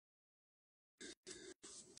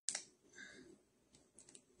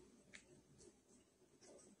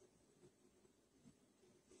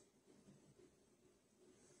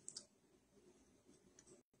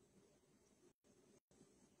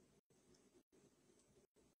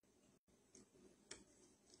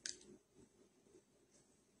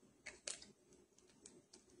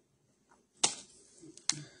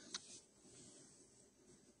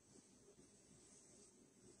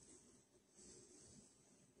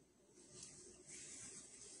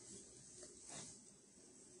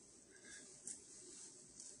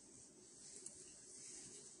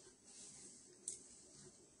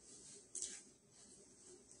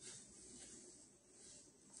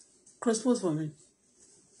Cross post for me.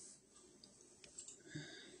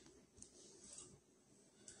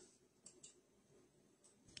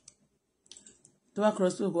 Do I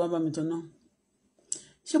cross post go about me to know?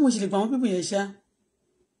 Ṣé mo ṣe lè gba àwọn people yẹn ṣá?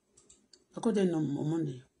 Akọ́dẹ̀ nà on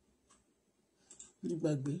Monday. Ní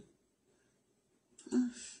gbàgbé.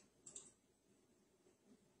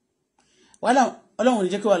 Wàhálà Ọlọ́run ní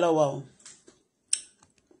jẹ́ kí wàhálà wà o.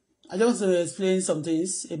 I just want to explain some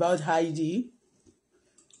things about ID.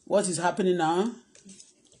 What is happening now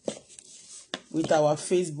with our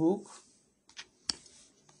Facebook.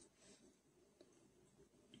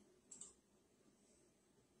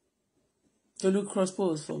 To look cross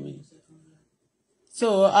post for me.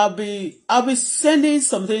 So I'll be sending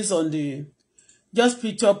some things on the just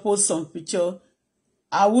picture, post some picture.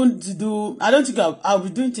 I don't think I'll be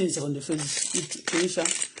doing things on the Facebook.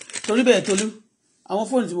 Torí bẹ́ẹ̀ Tolu. Àwọn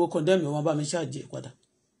phone tí mo condemn wọ́n bá mi charge padà.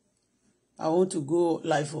 I want to go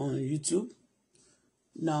live on YouTube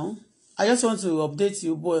now. I just want to update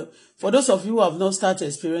you, but for those of you who have not started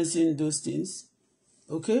experiencing those things,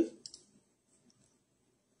 okay?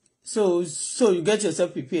 So you get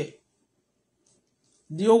yourself prepared.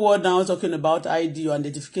 The whole world now talking about ID, your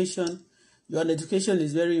identification. Your identification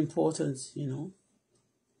is very important, you know.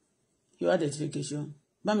 Your identification.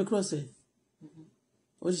 Bami cross it.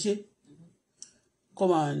 What is it?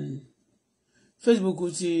 Come on. Facebook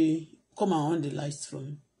will come on the lights for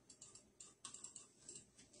me.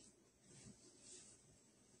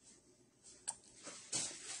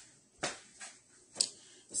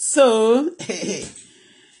 So,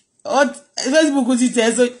 what Facebook will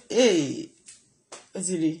tell so hey,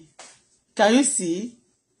 can you see?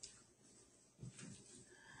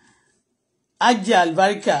 Ajal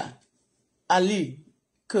Barika Ali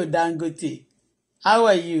Kodangote. How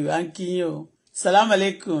are you, Ankinyo? Salam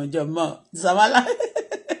alaikum, Jama. Salam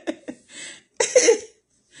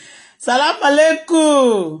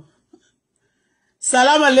alaikum.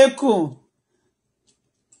 Salam alaikum.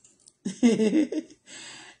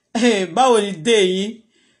 Báwo ni dé yín?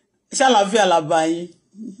 Ṣàlàáfíà la bá yín.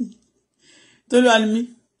 Tolu animi.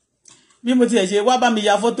 Bí mo ti ẹ ṣe wá bá mi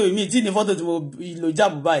ya photo mi tí ní photo tí mo lò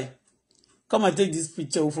jábù báyìí. Come and take this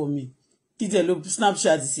picture for me. Kí tẹ lo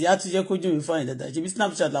Snapchat sí á tún jẹ́ kójú mi fine dáadáa. Ṣebí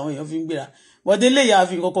Snapchat làwọn èèyàn fi ń gbéra. Bọ́dé lè yà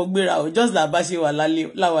fi kọ́kọ́ gbéra o. Just like bá ṣe wà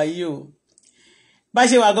láwa yìí o. Bá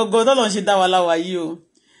ṣe wà gọ́gọ́ tọ́lọ́ ṣe dá wa láwa yìí o.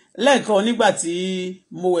 Lẹ́ẹ̀kan nígbà tí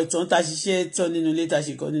mo wẹ̀ tán tá ṣiṣẹ́ tán nínú ilé tá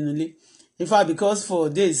ṣe kọ́ nínú ilé. In fact, because for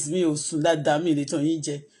days mi ò sùn dáadáa mi lè tàn yín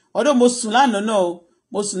jẹ. Although mo sùn lánàá náà o.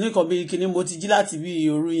 Mo sùn ní nǹkan bí kíní mo ti jí láti bí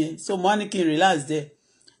òru yẹn. So mo wá ní kí n relax there.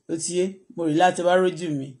 Ó ti yé mo relax bá rójú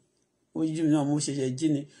mi. Ojú mi náà mo ṣẹ̀ṣẹ̀ jí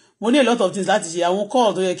ni. Mo ní a lot of things láti ṣe. Àwọn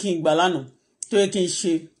call tó yẹ kí n gbà lánàá tó yẹ kí n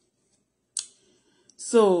ṣe.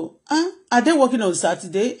 So, are they working on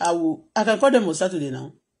Saturday? I can call them on Saturday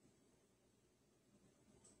now.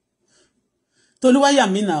 Toluwa yà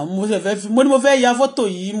mí náà, mo ní mo fẹ́ ya fọ́tò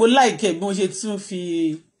yìí, mo like ẹ̀ bí mo ṣe tún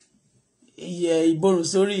fi ìborùn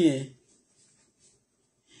sórí yẹn.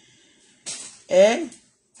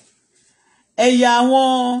 Ẹ̀yà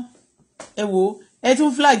àwọn ẹ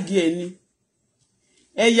tún flag ẹ̀ ni.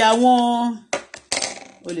 Ẹ̀yà àwọn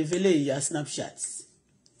o lè fẹ́ lè ya Snapchat.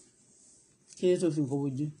 Kí ló tó fi nǹkan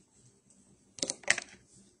wojú?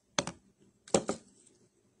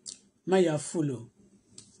 Má yà full o.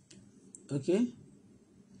 Okay?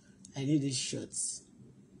 I need these shots.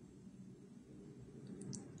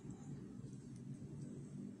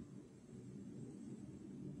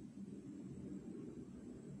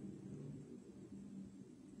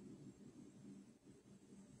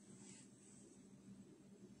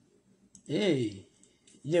 Hey,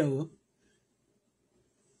 yo.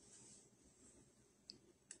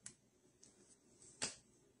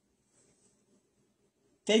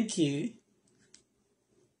 Thank you.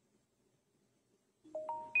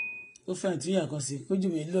 Ó fẹ́ àtúnyà kan sí kójú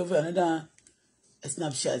mi ló fẹ́ another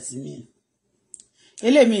Snapchat mi.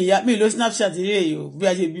 Elémi ìyá mi ló Snapchat rí èyí o bí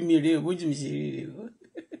a ṣe bí mi rí o bójú mi ṣe rí rí o.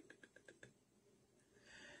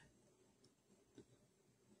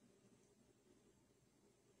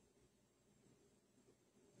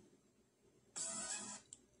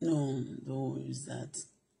 No, don't use that.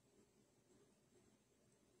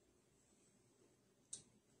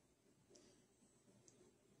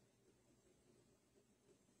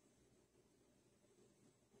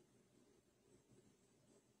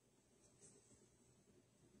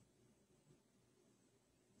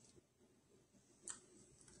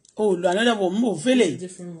 Oh, another one more feeling.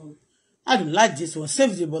 Different one. I don't like this one.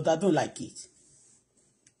 Save it, but I don't like it.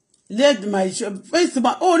 Let my first of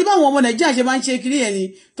all, oh, rí bá wọn ọmọ Nàìjíríà ṣe máa ń ṣe kiri ẹ̀ ni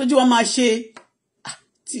tójú wọn máa ṣe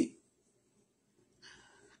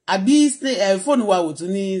àbí fóònù wa ò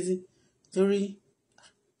tún ní torí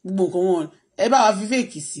gbogbo nǹkan wọn ẹ bá wa fi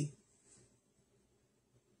fake sí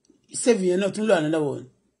save yẹn náà tún lò another one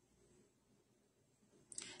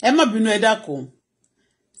ẹ má bínú ẹ dákun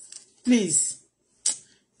please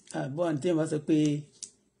àbọ̀ àǹtí ẹ̀ máa sọ pé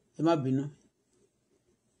ẹ má bínú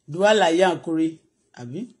duwala yá àkórí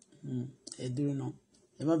àbí ẹ dúró náà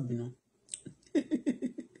ẹ má bínú.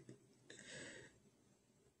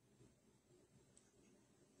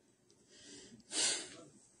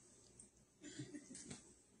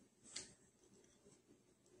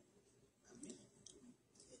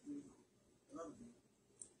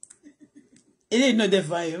 It ain't no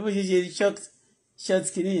define. We usually short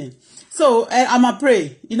skinny. So I'ma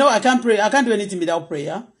pray. You know, I can't pray. I can't do anything without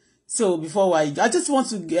prayer. So before I just want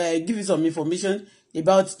to give you some information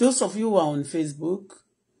about those of you who are on Facebook.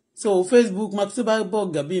 So Facebook, Maxuba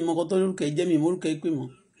Bogabi, Mokotoru Kejemi, Muruke Kwimo.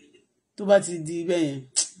 Tubati di ben.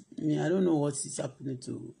 I don't know what is happening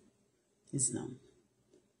to this now.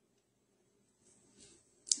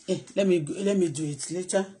 Let me do it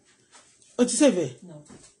later. Oh, to save it? No.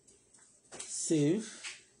 Save.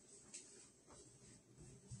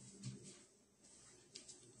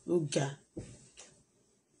 Okay.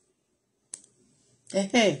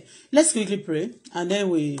 Hey, let's quickly pray, and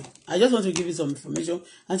then I just want to give you some information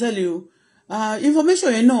and tell you,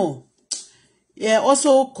 information you know. Yeah,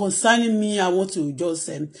 also concerning me, I want to just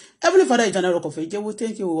Heavenly Father, eternal rock of ages, we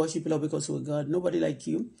thank you, we worship you, Lord, because we're God, nobody like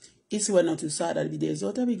you. It's well not too sad that be there.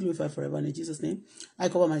 Exalted, be glorified forever in Jesus' name. I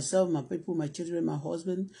cover myself, my people, my children, my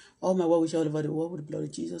husband, all my well wishes all over the world with the blood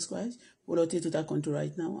of Jesus Christ. We Lord, take to that control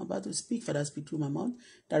right now. I'm about to speak, Father, speak through my mouth.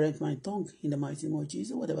 Direct my tongue in the mighty name of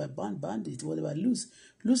Jesus. Whatever I band it. Whatever I lose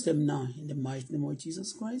them now in the mighty name of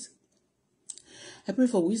Jesus Christ. I pray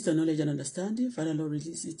for wisdom, knowledge, and understanding. Father, Lord,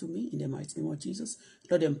 release it to me in the mighty name of Jesus.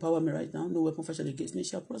 Lord, empower me right now. No weapon fashioned against me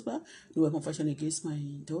shall prosper. No weapon fashioned against my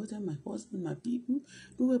daughter, my husband, my people.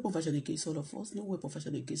 No weapon fashioned against all of us. No weapon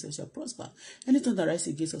fashioned against us shall prosper. Anything that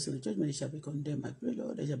rises against us in the judgment, it shall be condemned. I pray,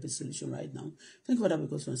 Lord, there shall be solution right now. Thank you for that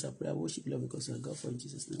because you answer prayer. I worship you, Lord, because you are God. For in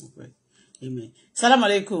Jesus' name we pray. Amen. Salam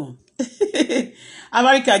alaikum.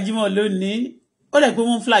 America Jimo lónìí. Ó lè pé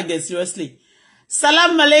wọ́n flag it seriously.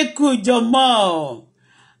 Salam alaikum Jomo.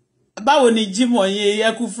 Báwo ni Jimo yẹn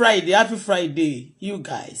ẹ kú Friday, happy Friday, you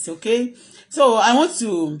guys, okay? So I want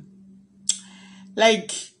to,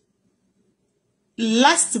 like,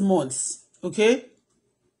 last month, okay?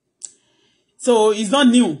 So it's not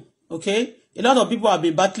new, okay? A lot of people have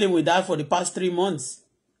been battling with that for the past 3 months.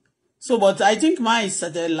 So, but I think mine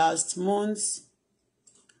started last month.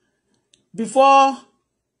 Before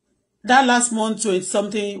that last month, 20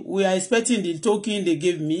 something, we are expecting the token they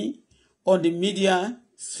gave me on the media,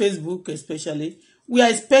 Facebook especially. We are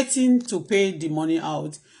expecting to pay the money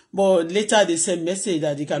out. But later they sent message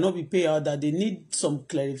that they cannot be paid out, that they need some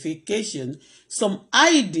clarification, some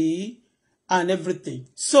ID and everything.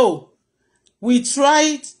 So we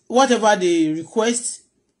tried whatever they request.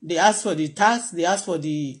 They asked for the tax, they asked for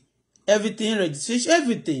the everything, registration,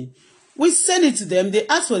 everything. We send it to them. They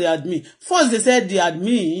asked for the admin. First, they said the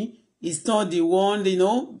admin is not the one, you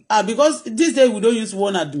know, because this day we don't use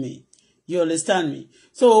one admin. You understand me?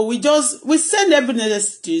 So we send every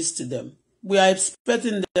necessary to them. We are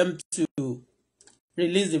expecting them to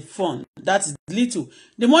release the fund. That's little.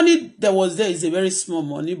 The money that was there is a very small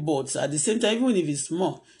money, but at the same time, even if it's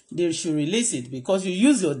small, they should release it because you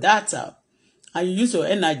use your data and you use your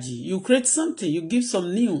energy. You create something. You give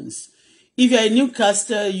some news. If you're a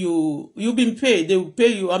newcaster, you've been paid. They will pay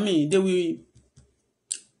you. I mean, they will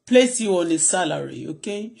place you on a salary,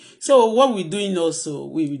 okay? So what we're doing also,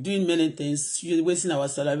 we're doing many things. You're wasting our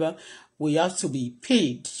salary. We have to be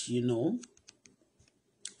paid, you know.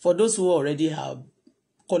 For those who already have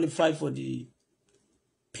qualified for the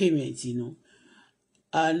payment, you know.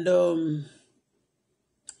 And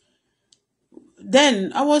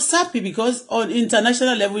then I was happy because on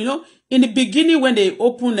international level, you know, in the beginning when they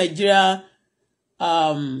opened Nigeria,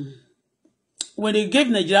 when they gave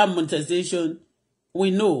Nigeria monetization, I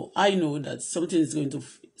know that something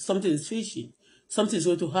is fishy. Something is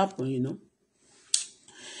going to happen, you know.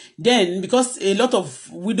 Then, because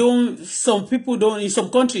some people don't, in some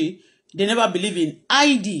country, they never believe in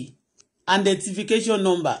ID, identification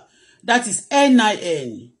number. That is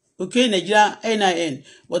NIN. Okay, Nigeria, NIN.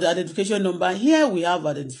 But the identification number, here we have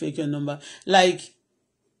identification number. Like,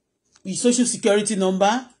 the social security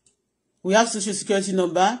number. We have social security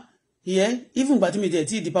number here. Even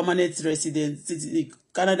the permanent resident in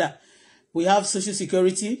Canada, we have social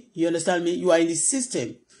security. You understand me? You are in the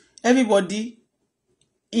system. Everybody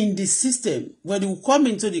in the system. When you come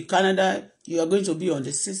into the Canada, you are going to be on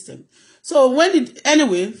the system. So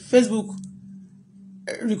anyway, Facebook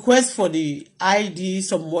request for the ID,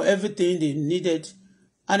 some more everything they needed,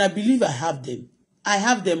 and I believe I have them. I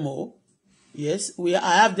have them all. Yes,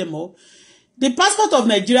 I have them all. The passport of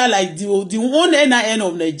Nigeria, like the one NIN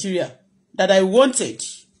of Nigeria that I wanted,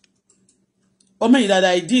 I mean that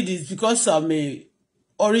I did, is because I'm a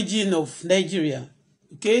origin of Nigeria.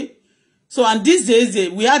 Okay, so and these days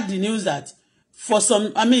we had the news that for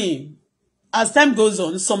some, I mean, as time goes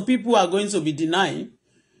on, some people are going to be denying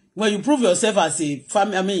when you prove yourself as a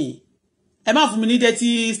family. I mean, enough me need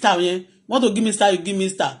dirty star. Want to give me star, you give me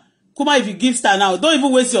star. Kuma, if you give star now, don't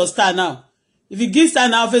even waste your star now. If you give star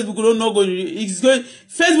now, Facebook don't know go. It's going.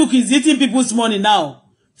 Facebook is eating people's money now.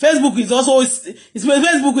 Facebook is also.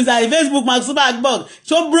 Facebook is like Facebook. Mark Zuckerberg.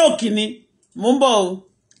 So broke ni. Mumbo.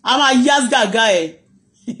 I'm a yasga guy.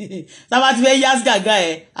 I'm a yasga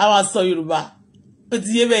guy. I'm a so Yoruba. But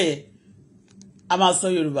yeah, I'm a so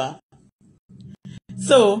Yoruba.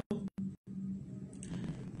 So,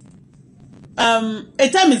 a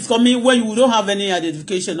time is coming when you don't have any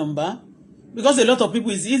identification number. Because a lot of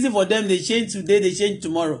people, it's easy for them. They change today, they change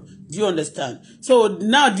tomorrow. Do you understand? So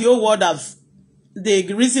now the whole world they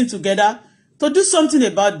reason together to do something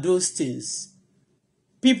about those things.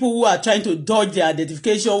 People who are trying to dodge their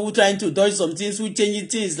identification, who trying to dodge some things, who changing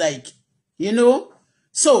things like, you know.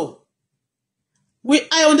 So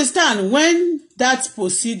I understand when that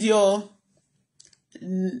procedure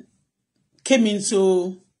came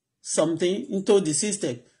into into the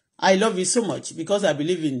system. I love it so much because I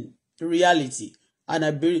believe in reality, and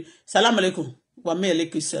I believe. Salam alaikum wa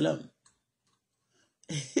alaikum salam.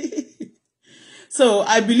 So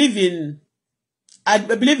I believe in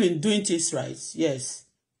doing things right. Yes,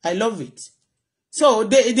 I love it. So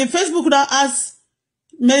the Facebook now asks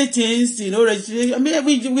many things, you know, registration. I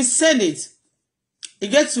mean, we send it. It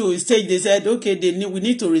gets to a stage, they said, okay, we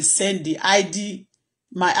need to resend the ID,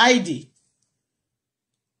 my ID.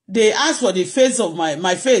 They asked for the face of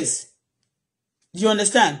my face. Do you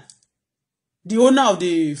understand? The owner of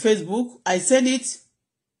the Facebook, I send it.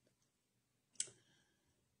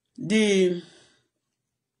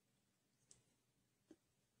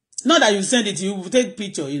 Not that you send it, you take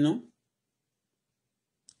picture, you know,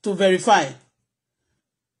 to verify.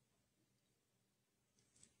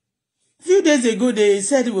 A few days ago, they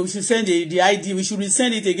said we should send the ID. We should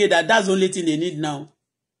resend it again. That's the only thing they need now.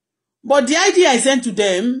 But the ID I sent to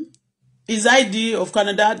them is ID of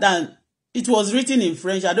Canada. That it was written in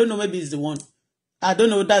French. I don't know. Maybe it's the one. I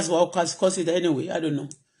don't know. That's what caused it anyway. I don't know.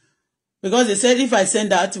 Because they said if I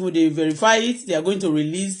send that, when they verify it, they are going to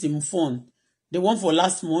release the phone. The one for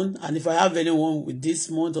last month. And if I have anyone with this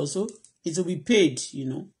month also, it will be paid, you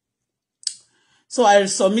know. So I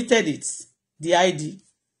submitted it, the ID.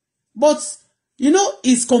 But, you know,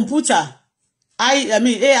 it's computer. I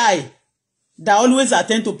mean AI that always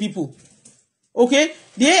attend to people. Okay?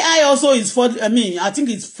 The AI also is for, I mean, I think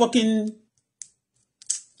it's fucking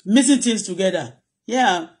mixing things together.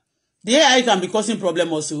 Yeah. The AI can be causing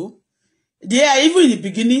problem also. The AI, even in the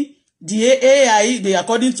beginning, the AI,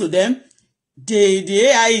 according to them, the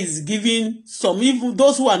AI is giving some, even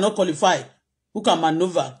those who are not qualified, who can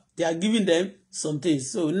maneuver, they are giving them some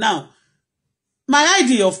things. So now, my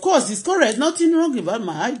ID, of course, is correct. Nothing wrong about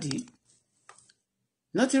my ID.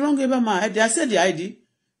 Nothing wrong about my ID. I said the ID.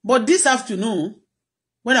 But this afternoon,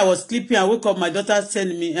 when I was sleeping, I woke up, my daughter told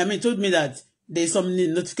me that there's some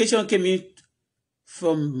notification came in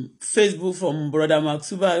from Facebook from Brother Mark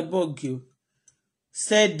Zuckerberg.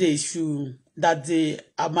 Said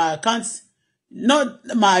my accounts, not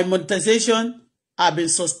my monetization, have been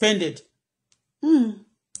suspended.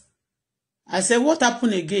 I said, what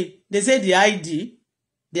happened again? They said the ID,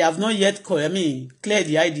 they have not yet cleared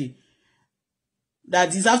the ID.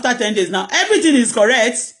 That is after 10 days now. Everything is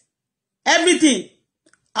correct. Everything.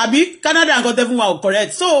 Canada and Cote d'Ivoire are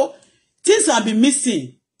correct. So, things have been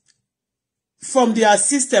missing from their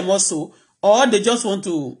system also. Or they just want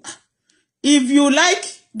to... If you like,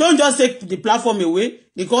 don't just take the platform away.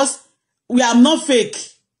 Because we are not fake.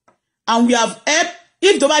 And we have helped.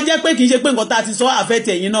 If tó bá jẹ́ pé kì í ṣe pé nǹkan tá ti sọ affect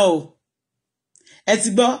you know. Ẹ ti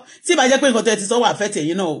gbọ́, tí bá jẹ́ pé nǹkan tá ti sọ affect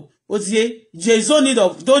you know. Ó ti yé, there is no need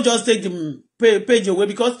of, don't just take the page away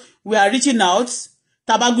because we are reaching out.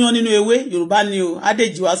 Tá bá gbé wọn nínú ewé, Yorùbá ni o,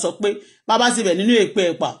 Adéjì wa sọ pé bàbá síbẹ̀ nínú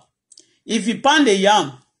èpè ẹ̀pà. If you pound a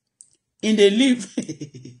yam in the leaf,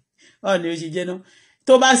 oh ni ó ṣe jẹ́ náà.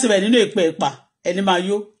 Tó bá síbẹ̀ nínú èpè ẹ̀pà, ẹni máa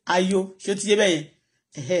yó, ayó, ṣó ti yé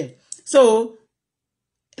bẹ́yẹn. So,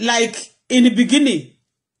 like in the beginning,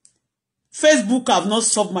 Facebook have not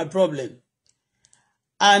solved my problem.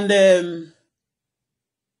 And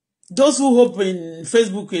those who hope in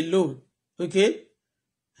Facebook alone, okay,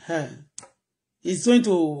 it's going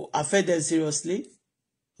to affect them seriously.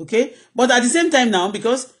 Okay? But at the same time now,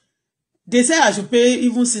 because they say I should pay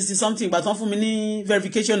even 60 something, but not for me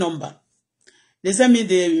verification number. They send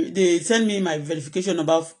me my verification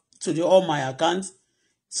number to all my accounts.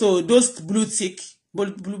 So those blue tick. I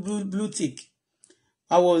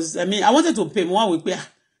wanted to pay one week.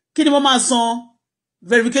 Kí ni mo máa san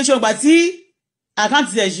verification, but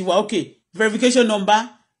account there she was okay. Verification number,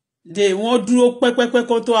 they won't dúró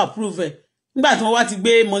pẹ́pẹ́pẹ́ to approve. Nígbà tí wọ́n wá ti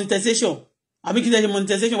gbé monetization. Àbí kí ṣe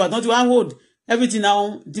monetization, but not to hold everything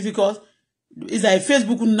now difficult. It's like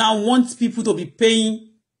Facebook now wants people to be paying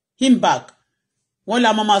him back. Wọ́n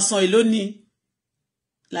la mama san èló ni,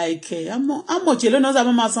 like how much èló náà sa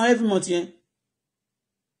mama san every month yẹn.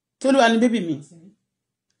 Tolu and baby me.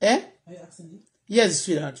 Eh? Are you asking me? Yes,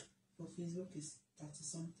 sweetheart. For Facebook is 30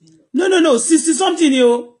 something. No, 60 something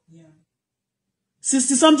yo. Yeah.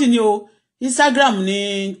 60 something yo. Instagram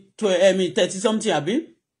ni 30 something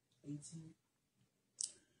abi. 18.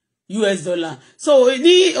 US dollar. So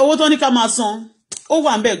ní owó tó ní ká máa san, ó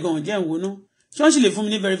wà ńbẹ̀ gan jẹ́ nwo no. Ṣé wọ́n sì lè fún mi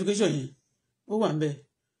ní verification yẹn? Ó wà ńbẹ̀.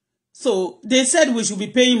 So they said we should be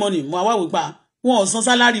paying money. Mo wá wí pa, wọ́n ò san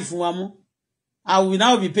salary fún wa mọ́. I will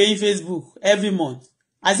now be paying Facebook every month.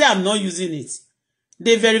 I say I'm not using it.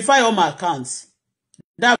 They verify all my accounts.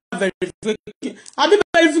 That verification. Àbí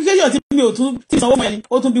verification tí mi ò tún tí sanwó mọ́ ẹni,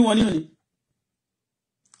 ó tún bí wọn nínú ni.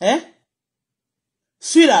 Eh?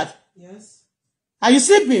 Sweetheart. Yes. Are you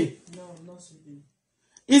sleeping? No, I'm not sleeping.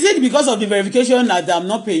 Is it because of the verification that I'm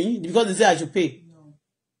not paying? Because they say I should pay? No.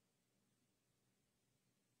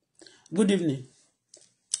 Good evening.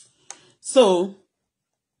 So,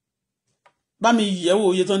 bá mi yẹ̀wò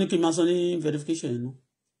oye tó ní kí n máa san ní verification yẹn náà.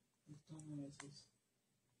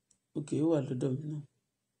 Okay, ó wà lọ́dọ̀ mi náà.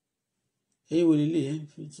 Ẹ̀yin wo lélẹ̀ ẹ̀ ń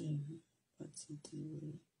fi jẹ́ àti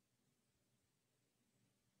ìdíwọ̀.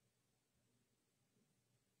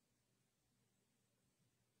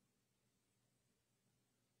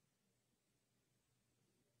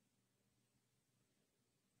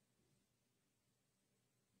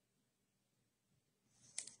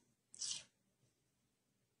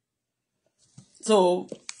 So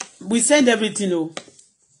we send everything,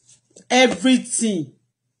 everything.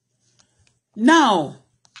 Now,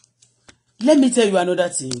 let me tell you another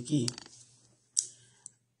thing again.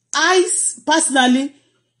 I personally,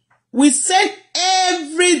 we sent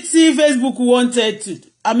everything Facebook wants.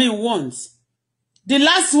 The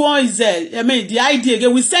last one is the ID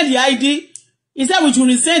again. We send the ID. Instead, we should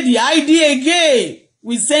resend the ID again.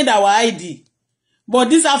 We send our ID. But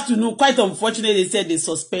this afternoon, quite unfortunately, they said they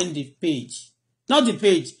suspend the page. Not the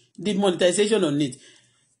page, the monetization on it.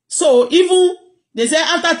 So even they say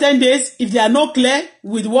after 10 days, if they are not clear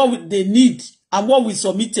with what they need and what we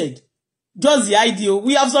submitted, just the idea,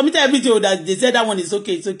 we have submitted everything that they said that one is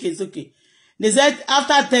okay, it's okay, it's okay. They said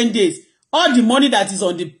after 10 days, all the money that is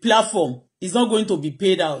on the platform is not going to be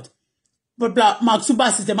paid out. But Mark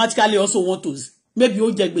Zuckerberg systematically also want to, maybe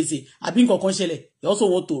ó jẹ gbèsè, àbí nǹkan kan ṣẹlẹ̀, he also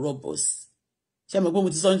want to rob us. Ṣé mo pé mo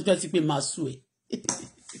ti sọ ní pé máa sú ẹ.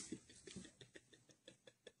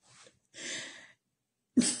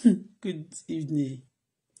 Good evening.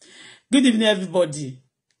 Good evening, everybody.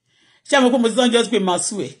 Ṣé mo pé mo ti sọ ní pé máa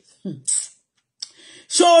sú ẹ.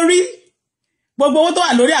 Sorry. Gbogbo owó tó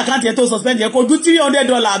wà lórí account yẹn tó suspend yẹn kò ju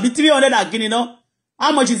 $300 àbí 300 àgínní náà.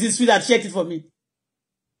 How much is this sweet that check it for me?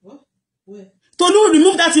 What? Where? Tolu,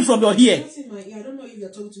 remove that thing from your ear. That's in my ear. I don't know if you're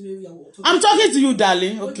talking to me or you're talking. I'm talking to you,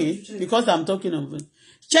 darling. Okay. Because I'm talking on phone.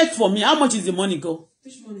 Check for me. How much is the money go?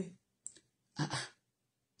 Which money?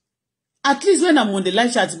 At least when I'm on the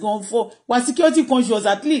live chat going for was security conscious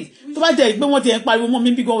at least. To bá jẹ́ pé wọ́n ti ń pariwo mọ́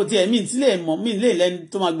mi bí go ti mi ti lè mọ̀ mi lè lẹ́ni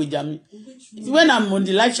tó máa gbèjà mi. When I'm on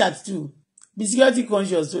the live chat too. Be security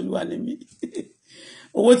conscious Olúwa ni mi.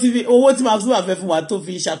 Owó tí Mark Zuckerberg fẹ́ fún wa tó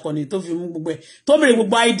fi ṣàkọni tó fi mú gbogbo ẹ̀ tó bèrè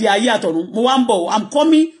gbogbo ID ayé àtọ̀run mo wá ń bọ̀ I'm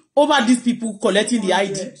coming over these people collecting the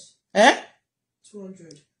ID.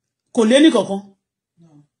 200. Kò lé ní kankan.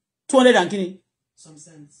 No. 200 and kini. Some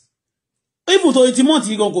cents. Even though it's month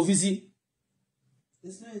you go fi sí.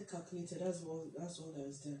 It's not calculated. That's all that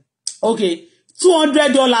is there. Okay.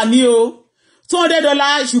 $200 ni o.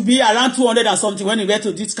 $200 should be around 200 and something when you get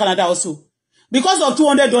to this Canada also. Because of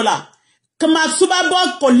 $200, Mark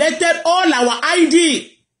Zuckerberg collected all our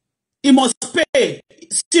ID. He must pay.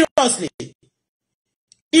 Seriously.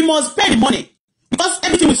 He must pay the money. Because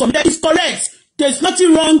everything we submit is correct. There's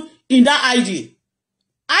nothing wrong in that ID.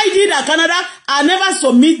 ID that Canada, I never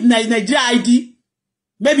submit Nigeria ID.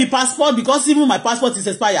 Maybe passport, because even my passport is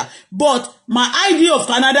expired. But my ID of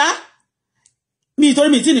Canada, me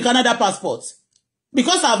told me it's in the Canada passport.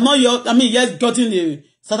 Because I've not yet, yet gotten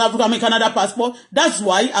South Africa, Canada passport. That's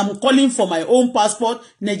why I'm calling for my own passport,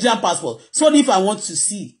 Nigerian passport. So if I want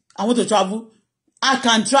to travel, I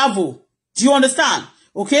can travel. Do you understand?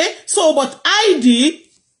 Okay? So, but ID,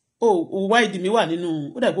 why did me want to know?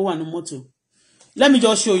 What I go on the motto? Let me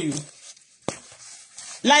just show you.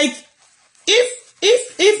 Like,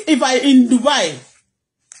 if I in Dubai,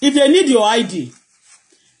 if they need your ID,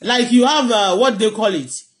 like you have what they call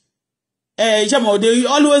it, they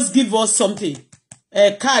always give us something.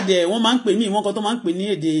 Card, one man pay me, one got man pay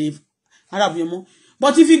me the Arab yemo.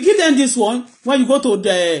 But if you give them this one, when you go to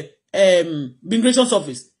the immigration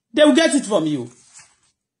office, they will get it from you.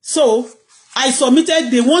 So I submitted,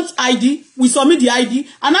 they want ID, we submit the ID,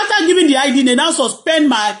 and after giving the ID, they now suspend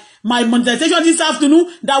my monetization this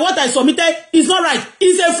afternoon, that what I submitted is not right.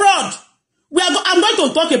 It's a fraud. I'm going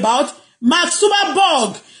to talk about Mark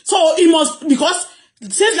Zuckerberg. So it must, because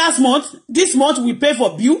since last month, this month we pay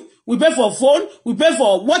for bill, we pay for phone, we pay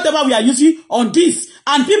for whatever we are using on this.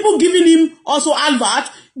 And people giving him also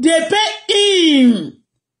advert, they pay him.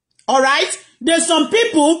 Alright? There's some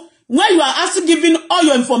people, when you are actually giving all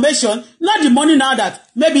your information, not the money now that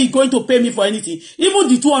maybe you're going to pay me for anything. Even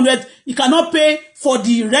the 200, you cannot pay for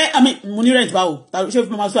the rent, money rent. You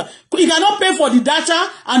cannot pay for the data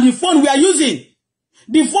and the phone we are using.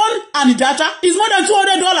 The phone and the data is more than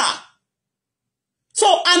 $200. So,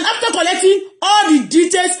 and after collecting all the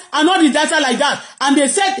details and all the data like that, and they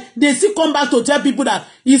said they still come back to tell people that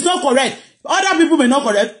it's not correct. Other people may not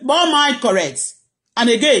correct, but mine correct. And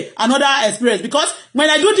again, another experience. Because when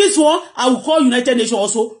I do this one, I will call United Nations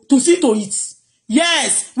also to see to it.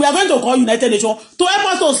 Yes, we are going to call United Nations to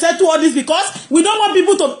help us to settle all this, because we don't want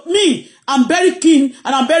people to, I'm very keen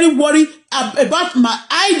and I'm very worried about my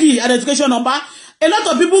ID identification number. A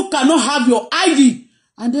lot of people cannot have your ID.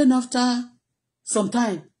 And then after some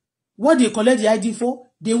time, what they collect the ID for,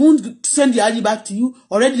 they won't send the ID back to you.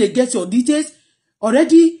 Already they get your details.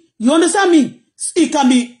 Already, you understand me? It can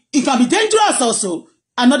be dangerous also.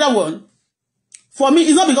 Another one, for me,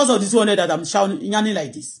 it's not because of the 200 that I'm shouting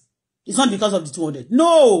like this. It's not because of the 200.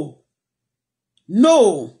 No.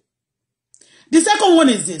 No. The second one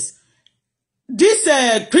is this. These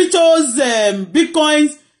cryptos,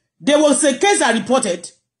 bitcoins, there was a case I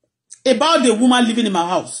reported about the woman living in my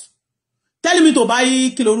house, telling me to buy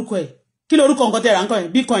kiloruko nkote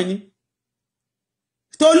ranko bitcoin ni.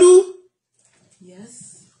 Tolu.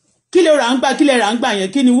 Yes. Kile rangba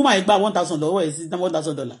yen kini woman gba $1,000 is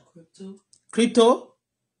 $1,000. Crypto.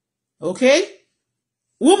 Okay?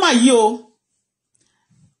 Woman yo.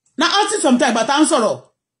 Now after some time but I'm sorry.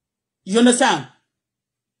 You understand?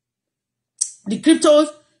 The cryptos,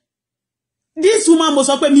 this woman must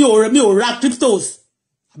say me o ra cryptos.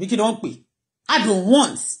 Abi ki don pe. I don't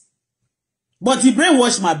want. But he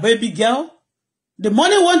brainwashed my baby girl. The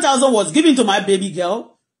money 1,000 was given to my baby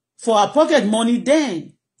girl for her pocket money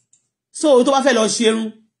then. So to ba fe lo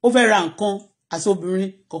serun, o fe ra nkan as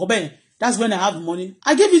obìnrin koko be. That's when I have money.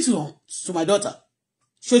 I gave it to my daughter.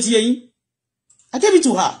 Shoti yin. I gave it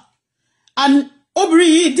to her. And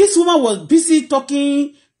obìnrin, this woman was busy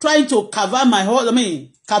talking, trying to cover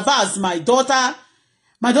covers my daughter.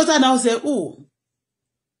 My daughter now said, oh,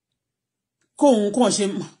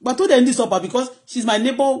 but told them this up because she's my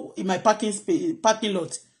neighbor in my parking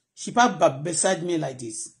lot. She parked beside me like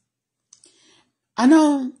this. And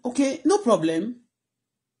now, okay, no problem.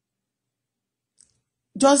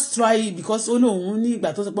 Just try because only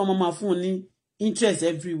ìgbà tó sọ pé mama fún ní interest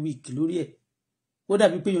every week lórí ẹ̀. What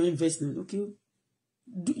have you pay your investment? Okay.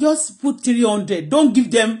 Just put 300. Don't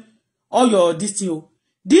give them all your this thing.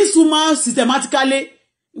 This woman systematically,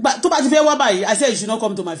 but to ba ti fẹ́ wá báyìí, I said you should not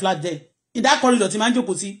come to my flat there. In that corridor, ti man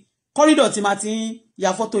jókòó sí, corridor ti ma tin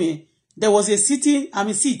ya photo yẹn. There was a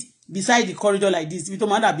seat beside the corridor like this. Bí tó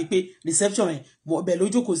máa dàbí pé reception yẹn, be ló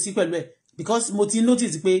jókòó sí pẹ̀lú ẹ̀ because mo ti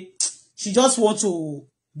notice pé she just want to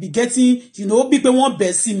be getting, bí pé wọ́n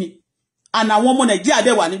bẹ̀ sí mi. And àwọn ọmọ Nigeria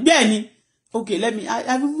dẹ̀ wà ní bẹ́ẹ̀ ni. Okay,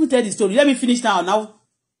 I've even tell the story. Let me finish now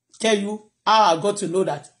tell you how I got to know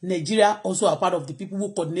that Nigeria also are part of the people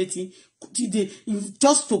who coordinating.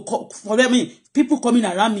 Just to, for me, people coming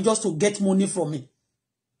around me just to get money from me.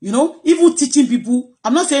 Even teaching people.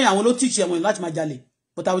 I'm not saying I will not teach you when my jale,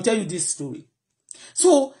 but I will tell you this story.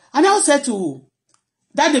 So, I now said to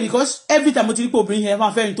that day, because every time people bring here,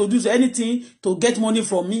 I'm fair to do anything to get money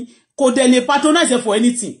from me, could they patronize her for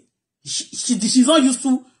anything? She's not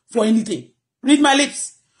useful for anything. Read my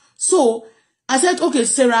lips. So, I said, okay,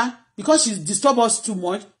 Sarah, because she disturbed us too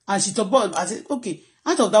much, and she told us, I said, okay,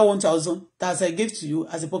 out of that 1,000 that I gave to you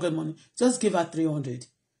as a pocket money, just give her 300.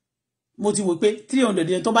 Mo ti wò pé 300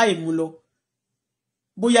 yẹn tó bá yé mu lọ.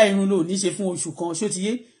 Bóyá irun ló ní ṣe fún oṣù kan, ṣó ti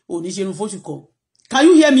yé, ó ní ṣe irun fún oṣù kan. Can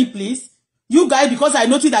you hear me, please? You guys, because I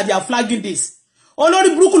noticed that they are flagging this.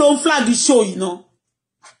 Olórí burúkú ló ń flag this show, you know.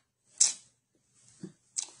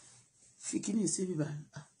 Fikini sí bíbá.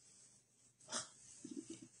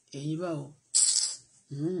 Ẹ̀yin bá o.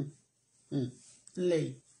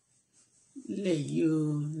 Lay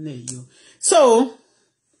you. So,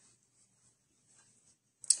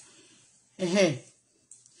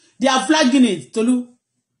 they are flagging it, Tolu.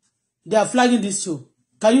 They are flagging this show.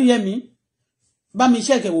 Can you hear me? Bá mi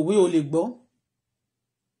check wo bí o lè gbọ́.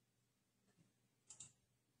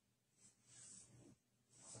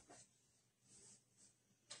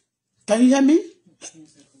 Can you hear me?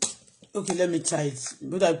 Okay, let me try it.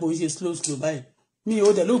 But I put it slow by. Me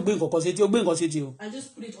o de lo gbé nǹkan kan sétí, o gbé nǹkan sétí o. I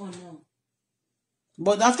just put it on now.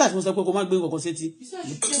 But after I sọ pé kó má gbé nǹkan kan sétí.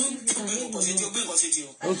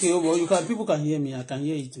 Okay, well, people can hear me. I can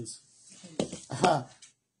hear it too.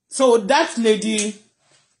 So that lady,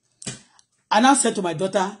 I now said to my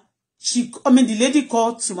daughter, the lady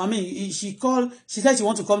called to mommy. She said she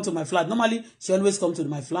want to come to my flat. Normally, she always come to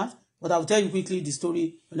my flat. But I'll tell you quickly the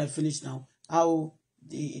story when I finish now. How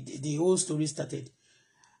the whole story started.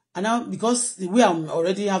 And now, because the way I'm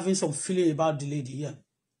already having some feeling about the lady here.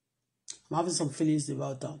 I'm having some feelings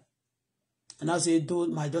about her. And I said,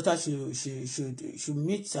 my daughter should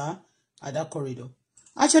meet her at that corridor.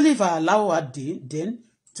 Actually, if I allow her then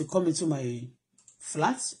to come into my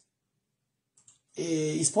flat,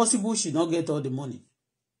 it's possible she not get all the money.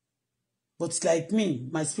 But like me,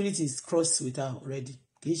 my spirit is crossed with her already.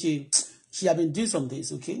 Okay? She have been doing some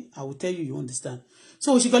things, okay? I will tell you, you understand.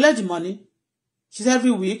 So she collect the money. She said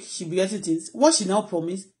every week she be getting things. What she now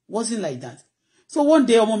promised wasn't like that. So one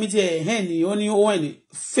day, ọmọ mi ti only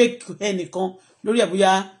fake hen kan lórí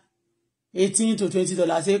àbúyá $18 to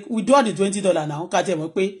 $20. Say we do all the $20 now. Ká tell me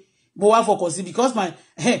pé mo wá focus because my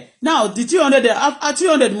now the 300 after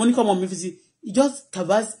 300 money come on me. He just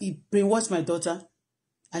covers, he brainwashed my daughter,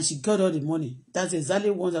 and she got all the money. That's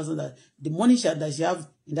exactly 1,000 that the money that she have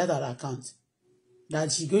in that other account.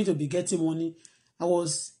 That she's going to be getting money. I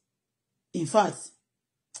was, in fact,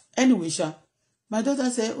 anyway, my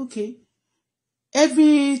daughter said, okay,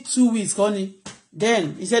 every 2 weeks, honey,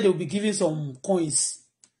 then he said they will be giving some coins.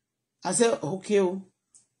 I said, okay.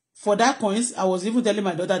 For that coins, I was even telling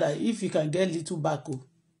my daughter that if you can get little back,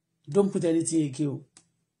 don't put anything again.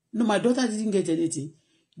 No, my daughter didn't get anything.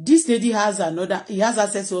 This lady has he has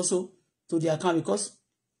access also to the account because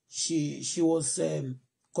she was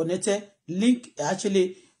connected, linked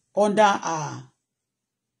actually under I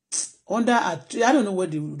don't know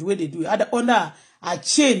what the way they do it. Under a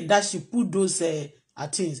chain that she put those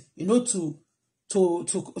things, you know,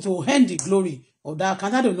 to hand the glory of that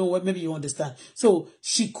account. I don't know what, maybe you understand. So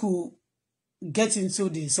she could get into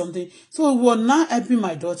the something. So we were now helping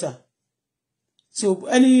my daughter. So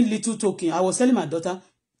any little token, I was telling my daughter,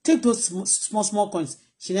 take those small coins.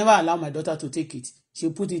 She never allowed my daughter to take it. She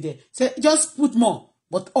put it there. Say, just put more.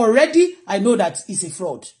 But already, I know that it's a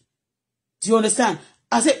fraud. Do you understand?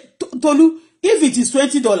 I said, Tolu, if it is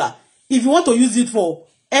 $20, if you want to use it for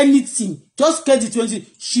anything, just get the 20.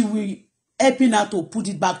 She will helping her to put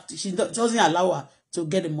it back. She doesn't allow her to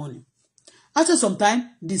get the money. After some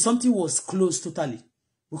time, something was closed totally.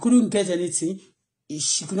 We couldn't get anything.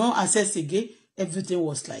 She could not access again. Everything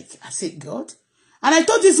was like, I said, God. And I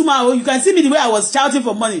told this woman, oh, you can see me the way I was shouting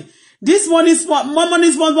for money. This money is more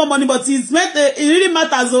money, but it really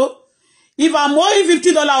matters, oh. If I'm owing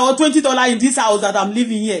 $50 or $20 in this house that I'm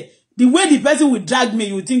living here, the way the person will drag me,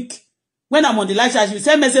 you think, when I'm on the live chat, she will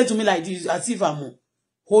send message to me like this, as if I'm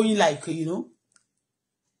holding like, you know.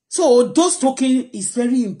 So those token is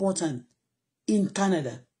very important in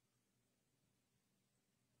Canada.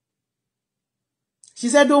 She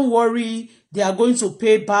said, don't worry, they are going to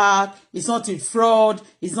pay back. It's not a fraud.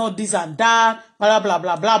 It's not this and that. Blah, blah,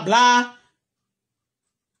 blah, blah, blah.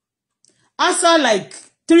 After like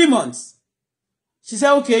 3 months, she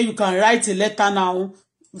said, okay, you can write a letter now.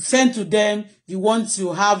 Send to them. You want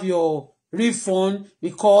to have your refund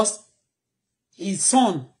because his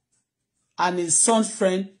son and his son's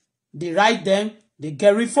friend, they write them, they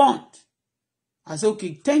get refund. I said,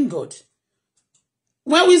 okay, thank God.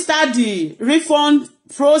 When we start the refund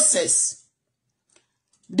process,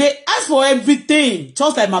 they ask for everything,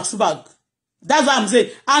 just like Max Zuckerberg. That's what I'm saying.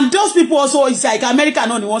 And those people also, it's like America,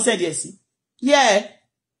 no one said yes. Yeah.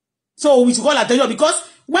 So we should call attention because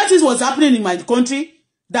when this was happening in my country,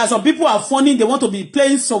 that some people are funny, they want to be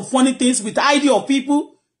playing some funny things with the idea of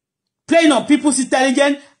people, playing on people's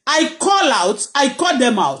intelligence. I call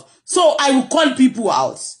them out. So I will call people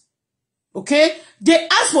out. Okay? They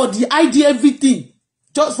ask for the ID, everything.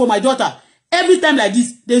 Just for my daughter. Every time like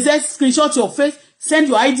this, they say screenshot your face, Send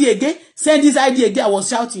your ID again. Send this ID again. I was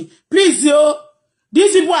shouting. Please, yo.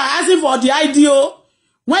 These people are asking for the ID, yo.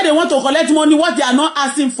 When they want to collect money, what they are not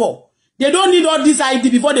asking for. They don't need all this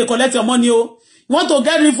ID before they collect your money, yo. You want to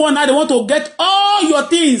get refund now, they want to get all your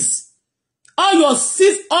things. All your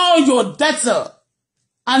data.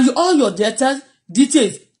 And all your data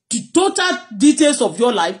details. The total details of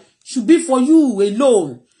your life should be for you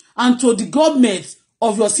alone. And to the government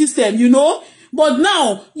of your system, you know. But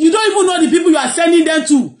now, you don't even know the people you are sending them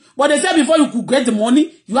to. But they said before you could get the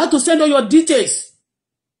money, you have to send all your details.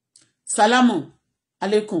 Salamu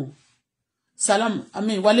alaikum.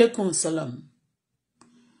 Walaikum salam.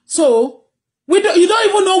 So, you don't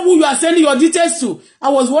even know who you are sending your details to. I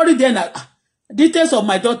was worried then that details of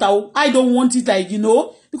my daughter, I don't want it, like, you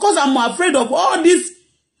know, because I'm afraid of all this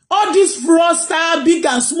fraudster, big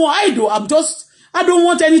and small. I don't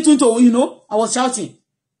want anything to, you know. I was shouting.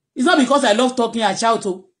 It's not because I love talking, I shout.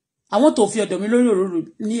 I want to fear them.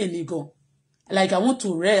 Like, I want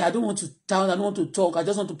to read. I don't want to talk. I don't want to talk. I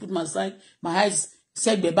just want to put my eyes,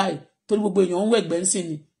 say bye-bye.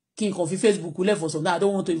 King of Facebook left for some. I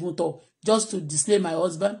don't want to even talk. Just to display my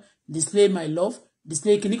husband, display my love,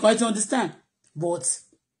 display. Can you quite understand? But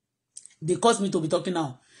they caused me to be talking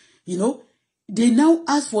now. You know, they now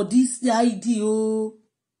ask for this ID.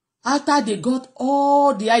 After they got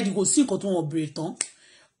all the ID, go see cotton or Breton.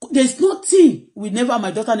 There's nothing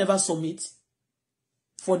my daughter never submit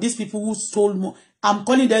for these people who stole money. I'm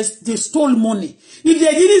calling this, they stole money. If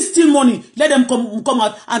they didn't steal money, let them come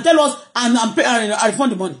out and tell us and I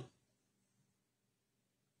refund the money.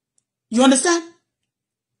 You understand?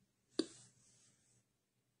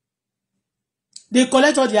 They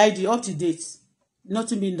collect all the ID up to date.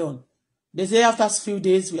 Nothing being done. They say after a few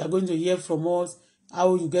days, we are going to hear from us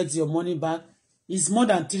how you get your money back. It's more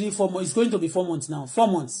than 3-4 months. It's going to be 4 months now. 4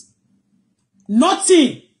 months.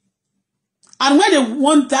 Nothing. And when they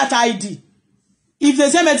want that ID, if they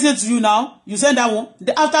send message to you now, you send that one.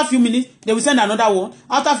 After a few minutes, they will send another one.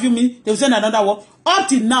 After a few minutes, they will send another one. Up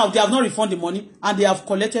till now, they have not refunded the money and they have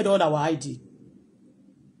collected all our ID.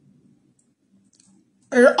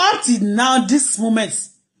 Up till now, this moment,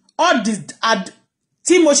 all this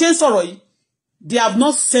Team Ocean Sorroy, they have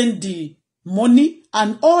not sent the money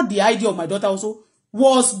and all the ID of my daughter also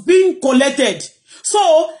was being collected.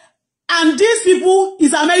 So, and these people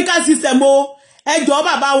is American system. Ẹjọ́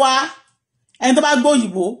bàbá wa, ẹni tó bá gbọ́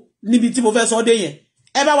Òyìnbó níbi tí mo fẹ́ sọ dé yẹn.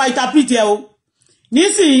 Ẹ bá wa interpret ẹ o.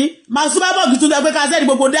 Nísìnyí, Masubabo gitu lẹ pé ká send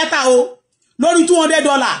gbogbo data o. Lórí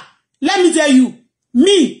 $200. Let me tell you,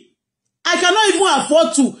 me, I cannot even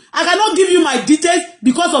afford to. I cannot give you my details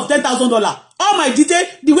because of $10,000. All my details,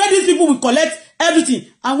 the way these people will collect everything.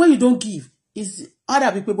 And when you don't give, is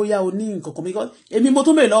other people boya o ní nǹkan kan because èmi mo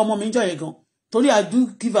tún bẹ̀ lọ́wọ́ ọmọ mi njo yẹn gan. Torí I do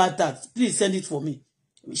give her that. Please send it for me.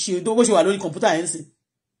 She do bó ṣe wà lórí computer yẹn sin.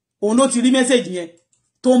 Òun ló ti rí message yẹn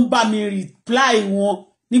tó ń bá mi reply wọn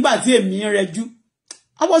nígbà tí èmi ń rẹjú.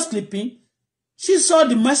 I was sleeping. She saw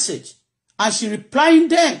the message and she replying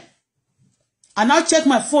them. And I check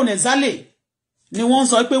my phone exactly. Ni wọ́n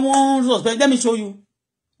sọ pé wọ́n suspend. Let me show you.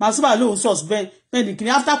 Masuba ló suspend.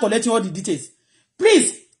 After collecting all the details.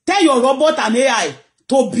 Please tell your robot and AI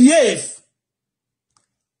to behave.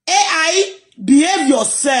 AI, behave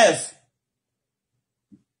yourself.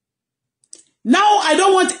 Now, I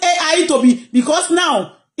don't want AI to be, because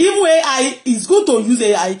now, even AI is good to use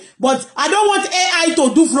AI, but I don't want AI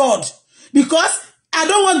to do fraud. Because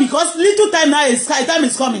little time now time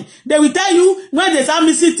is coming. They will tell you when they start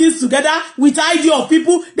mixing things together with ID of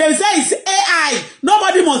people, they will say it's AI.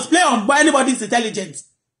 Nobody must play on anybody's intelligence.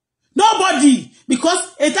 Nobody.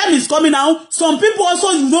 Because a time is coming now, some people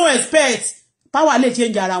also you don't expect. Power lè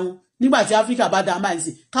change ara wọn. Nígbà tí Africa bá dá máa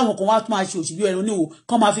nsi, káwọn kan wá tún máa ṣe òṣìbí ẹran ní o,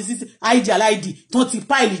 kàn máa fi sí ID alID, tán ti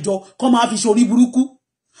pile jọ, kàn máa fi ṣe orí burúkú.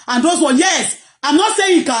 And those one, yes, I'm not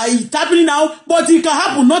saying it's happening now, but it can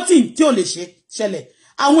happen. Nothing tí ò lè ṣẹlẹ̀.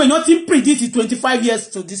 Àwọn èèyàn ti predict 25 years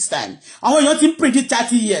to this time. Àwọn èèyàn ti predict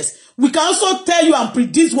 30 years. We can also tell you and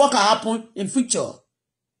predict what can happen in future.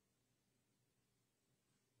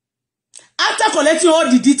 After collecting all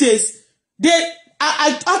the details,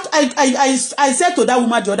 I said to that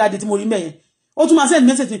woman the other day, Otuma sent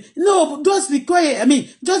message to me, no, just be quiet. I mean,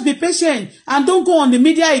 just be patient and don't go on the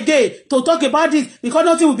media again to talk about this because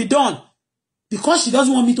nothing will be done. Because she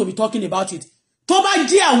doesn't want me to be talking about it. Toba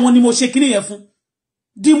jẹ́ àwọn ni mo ṣe kíni yẹn fún.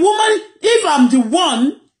 The woman, if I'm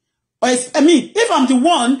the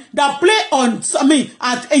one that play on,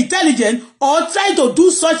 at intelligent or try to do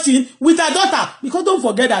such thing with her daughter, because don't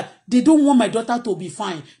forget that they don't want my daughter to be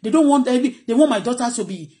fine. They want my daughter to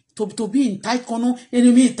be in tight corner,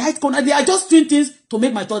 tight corner. They are just doing things to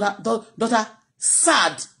make my daughter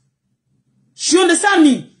sad. You understand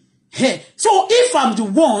me? Hey. So if I'm the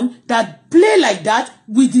one that play like that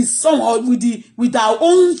with the son or with our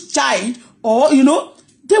own child, or you know,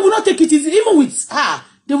 they will not take it easy. Even with her,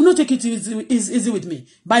 they will not take it easy with me.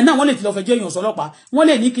 By now, one let love enjoy your solopa. One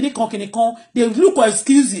let nikini kon. They look for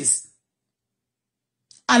excuses.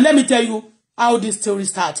 And let me tell you how this story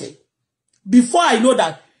started. Before I know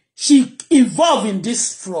that she involved in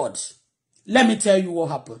this fraud, let me tell you what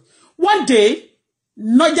happened. One day,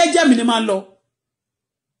 no jeje minimal law.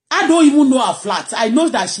 I don't even know her flat. I know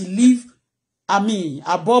that she live,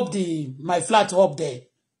 above my flat up there.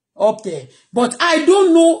 But I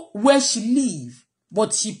don't know where she live.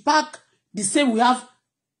 But she park the same. We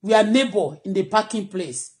are neighbor in the parking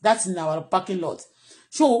place. That's in our parking lot.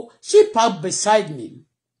 So she parked beside me.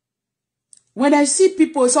 When I see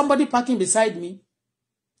somebody parking beside me,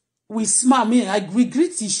 we smile. We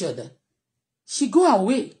greet each other. She go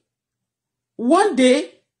away. One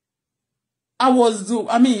day, I was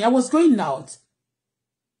going out.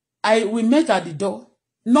 We met at the door,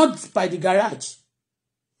 not by the garage.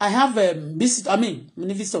 I have visitor.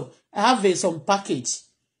 I have some package.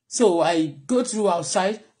 So I go through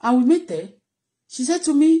outside and we meet there. She said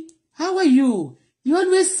to me, "How are you? You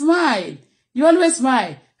always smile. You always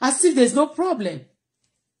smile. As if there's no problem."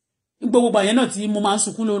 Me,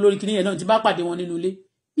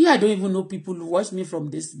 I don't even know people who watch me from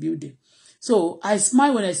this building. So I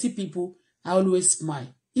smile when I see people. I always smile.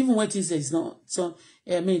 Even when things is not,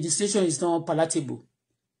 the situation is not palatable.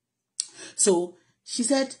 So she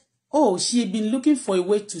said, oh, she had been looking for a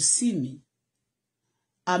way to see me.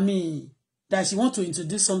 That she want to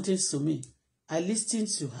introduce something to me. I listened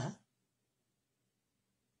to her.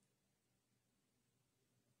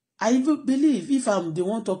 I even believe if I'm the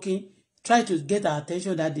one talking, try to get her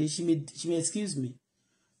attention that day, she may excuse me.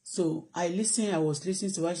 So I was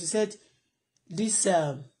listening to her. She said, this,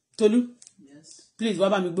 Tolu, yes, please, I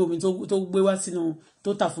want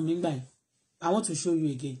to show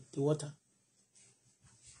you again the water.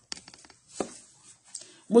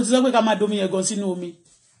 Mo ti sọ pé ká máa domi yẹn gan sínú omi,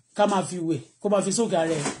 ká máa fi wẹ̀, kó máa fi sókè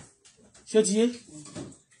ara ẹ̀. Ṣé ó ti yé?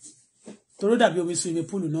 Toro dàbí omi swimming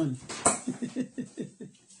pool náà ni.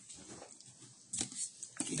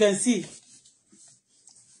 You can see.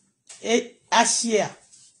 Ashia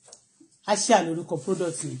lórúkọ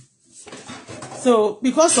product ni. So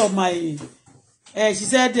because of my she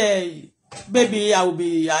said baby I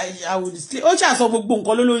will sleep. Ó ṣá sọ gbogbo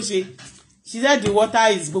nǹkan ló ń ṣe. She said the water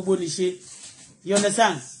is gbogbo ní ṣe. You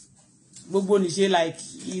understand? Gbogbo ní ṣe, like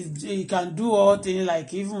he can do all things,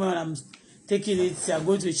 like even when I'm taking it, you are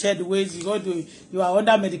going to shed weight, you are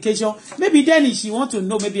under medication. Maybe then she want to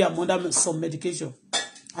know maybe I'm under some medication.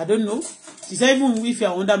 I don't know. She said even if you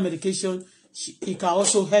are under medication, it can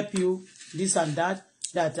also help you this and that.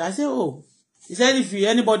 That I say, oh, he said if you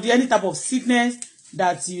any type of sickness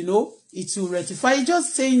that it will rectify.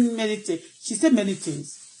 Just saying many things. She said many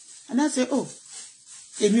things, and I say, oh,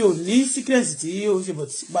 èmi ò ní sickness tí ó ṣe,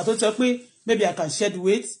 but ó sọ pé maybe I can shed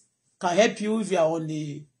weight, can help you if you are on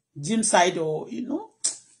the gym side or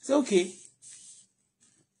it's okay.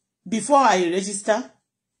 Before I register,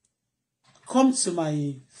 come to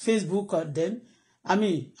my Facebook or then I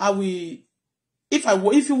will,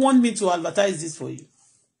 if you want me to advertise this for you.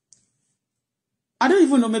 I don't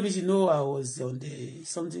even know, maybe she know I was on the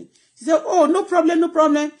something. She said, oh, no problem.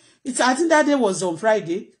 I think that day was on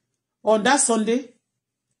Friday. On that Sunday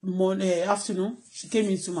afternoon, she came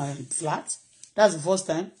into my flat. That's the first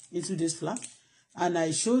time into this flat. And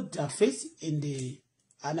I showed her face we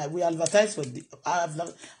advertised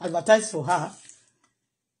for her.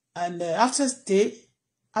 And after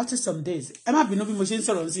some days, Emma be no be machine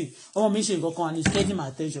sorrow see. Oh, me she go and it's getting my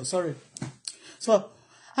attention. Sorry. So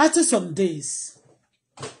after some days,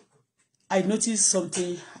 I noticed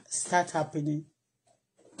something start happening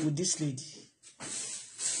with this lady.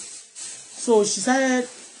 So she started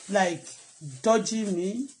like dodging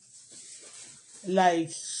me, like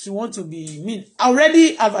she want to be mean. I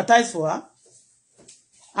already advertised for her,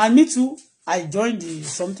 and me too. I joined the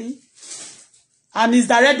something, and it's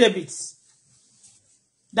direct debits.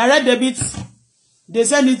 Direct debits. They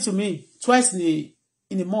send it to me twice in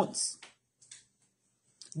a month.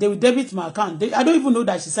 They will debit my account. I don't even know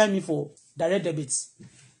that she signed me for direct debits.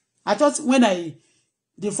 I thought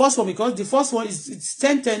the first one, because the first one it's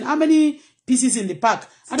 10. How many pieces in the pack?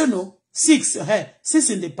 I don't know. 6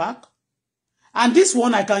 in the pack. And this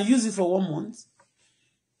one, I can use it for 1 month.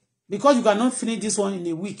 Because you cannot finish this one in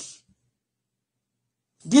a week.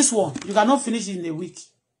 This one, you cannot finish it in a week.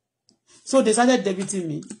 So they started debiting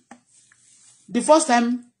me. The first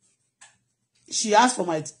time, she asked for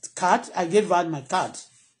my card. I gave her my card.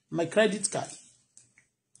 My credit card.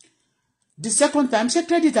 The second time, she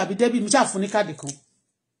credit àbí debit, mi ṣá fún ní card kan.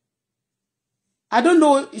 I don't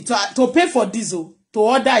know to pay for this, to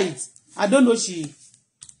order it. I don't know she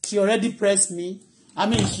already pressed me. I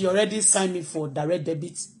mean, she already signed me for direct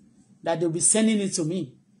debit that they'll be sending it to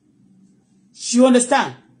me. You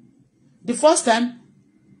understand? The first time,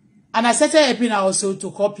 and I started helping her also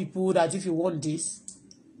to call people that if you want this.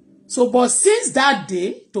 So, but since that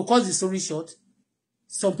day, to cut the story short,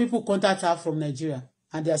 some people contact her from Nigeria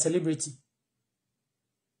and they are celebrating.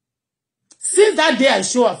 Since that day I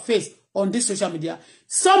show her face on this social media,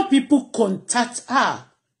 some people contact her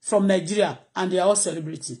from Nigeria and they are all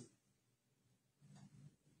celebrating.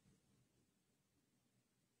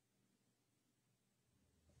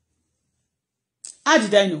 How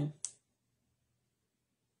did I know?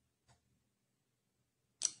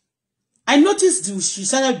 I noticed she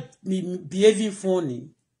started behaving funny.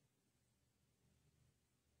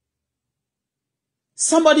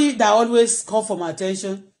 Somebody that always call for my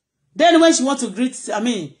attention. Then when she wants to greet, I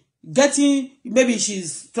mean, maybe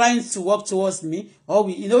she's trying to walk towards me, or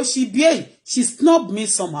she behave, she snubbed me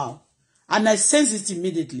somehow. And I sense it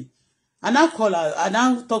immediately. And I call her, and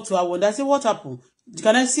I talk to her one day. I say, what happened?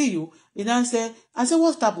 Can I see you? I said,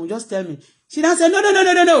 what happened? Just tell me. She now said, no.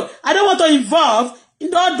 I don't want to involve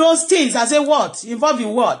in all those things. I said, what? Involve in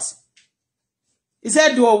what? He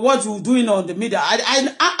said, what you doing on the media?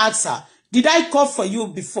 I asked her, did I call for you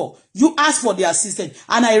before? You asked for the assistant,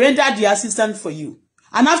 and I rendered the assistant for you.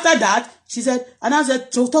 And after that, she said, and I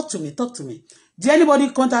said, so talk to me. Did anybody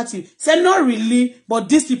contact you? He said, not really, but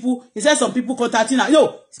these people, he said some people contacting her.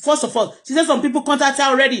 No, first of all, she said some people contacted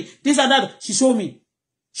her already. This and that. She showed me,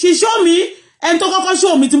 and to kọ́kọ́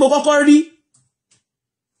show me tí mo kọ́kọ́ rí.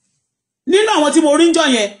 Nínú àwọn tí mo rí ńjọ́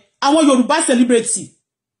yẹn, àwọn Yorùbá celebrity.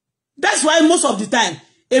 That's why most of the time,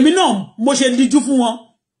 èmi náà mo ṣe díjú fún wọn.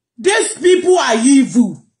 These people are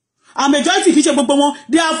evil. And majority kìí ṣe gbogbo wọn,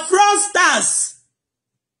 they are fraudsters.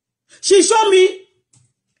 She showed me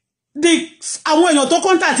àwọn èèyàn tó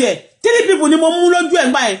contact ẹ̀. 3 people ni mo mú lójú ẹ̀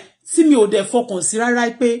ńgbà yẹn tí mi ò dẹ̀ fọkàn sí rárá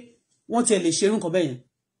pé wọ́n ti lè ṣerú nǹkan bẹ́ẹ̀ yẹn.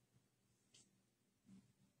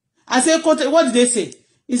 I said, what did they say?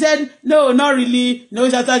 He said, no, not really. No,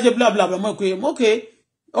 blah, blah, blah. Okay.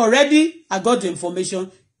 Already, I got the information.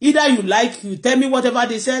 Either you tell me whatever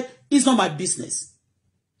they said. It's not my business.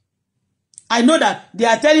 I know that they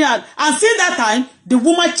are telling her. And since that time, the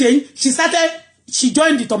woman changed. She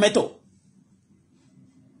joined the tomato.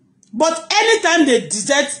 But anytime they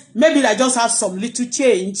detect, maybe they just have some little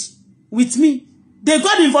change with me. They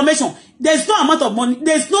got the information. There's no amount of money.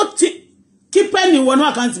 There's no keep penny one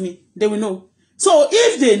account me. They will know. So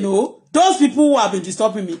if they know, those people who have been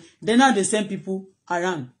disturbing me, they're not the same people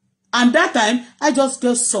around. And that time, I just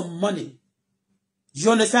got some money.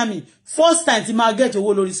 You understand me? First time, I get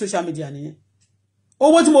owó lórí social media nìyẹn.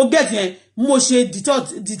 Owó tí mo get yẹn, mo ṣe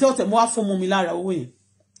detox mo wá fún ọmọ mi lára owó yẹn.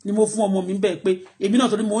 Ni mo fún ọmọ mi bẹ́ẹ̀ pé èmi náà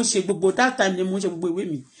torí mo ń ṣe gbogbo that time ni mo ń ṣe gbogbo ìwé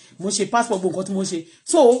mi. Mo ṣe passport gbogbo nǹkan tí mo ṣe.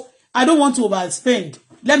 So, I don't want to overspend.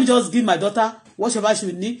 Let me just give my daughter whatever she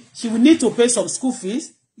will need. She will need to pay some school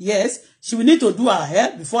fees. Yes, she will need to do her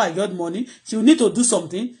hair before I got money. She will need to do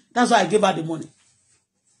something. That's why I gave her the money.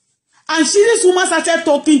 And this woman started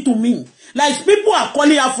talking to me. Like people are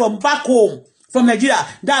calling her from back home, from Nigeria,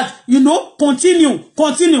 that, continue,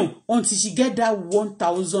 until she get that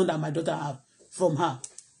 1,000 that my daughter have from her.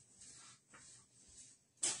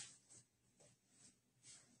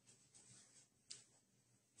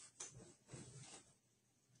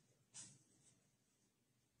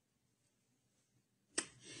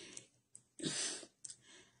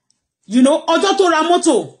 Ọjọ́ tó ra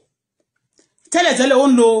mọ́tò tẹ́lẹ̀tẹ́lẹ̀ ó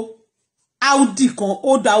ń lo Audi kan,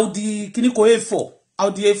 old Audi kíníkò A4,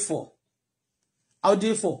 Audi A4.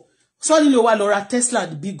 Suddenly ó wá lọ ra Tesla,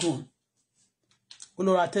 the big one. Ó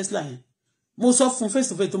lọ ra Tesla yẹn. Mo sọ fún face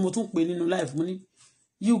to face tó mo tún pè nínú live mo ní,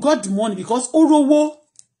 you got the money because ó rówó,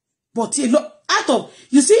 but a lot out of,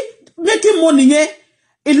 you see, making money yẹn,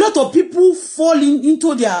 a lot of people falling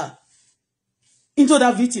into that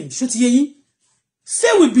victim. Ṣó ti yé yín? Say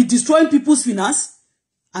we'll be destroying people's finance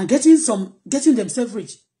and getting themselves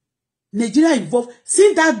rich. Nigeria involved.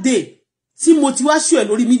 Since that day, tí mo ti wá show ẹ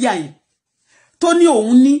lórí media yẹn. Tó ní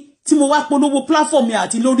òun ní tí mo wá polówó platform yẹn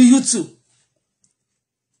àti lórí YouTube.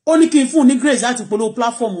 Ó ní kí n fún ní grace láti polówó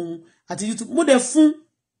platform òun àti YouTube. Mo dẹ̀ fún.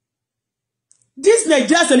 This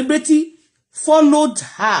Nigeria celebrity followed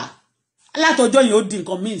her. Látọjọ́ yẹn ó di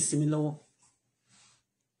nǹkan míì sí mi lọ́wọ́.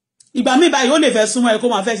 Ìgbà mi báyìí ó lè fẹ́ súnmọ́ ẹ kó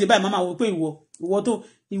máa fẹ́ ṣe báyìí mama wò pé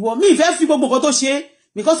ìwọ mi fẹ́ fi gbogbo nǹkan tó ṣe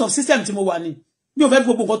because of system tí mo wà ní. Mi ò fẹ́ fi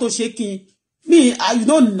gbogbo nǹkan tó ṣe kí me,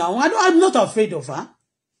 now I'm not afraid of her.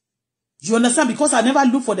 You understand? Because I never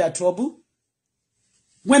look for their trouble.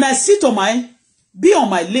 when I sit on my, be on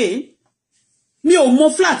my lane, mi ò mọ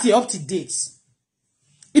flat up to date.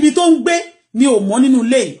 Ibi tó ń gbé, mi ò mọ nínú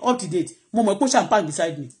lane up to date. Mo mọ̀ pé champagne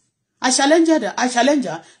beside me. I challenge her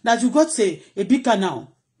that you got say a big car now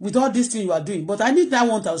with all this thing you are doing, but I need that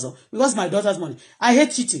 1,000 because my daughter's money. I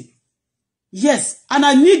hate cheating. Yes, and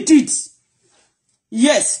I need it.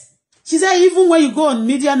 Yes. She said, even when you go on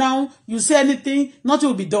media now, you say anything, nothing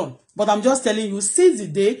will be done. But I'm just telling you, since the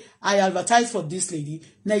day I advertised for this lady,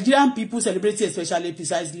 Nigerian people celebrating especially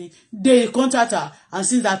precisely, they contact her, and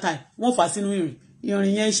since that time, one fascinating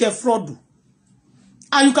irin fraud.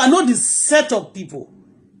 And you can know the set of people.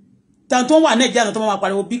 I'm not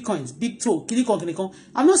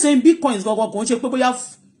saying Bitcoins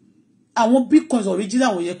I want Bitcoins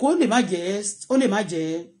original ó lè má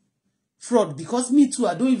jẹ́ fraud, because me too,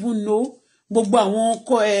 I don't even know gbogbo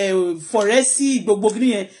àwọn forex gbogbo kini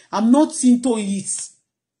yẹn, I'm not into it.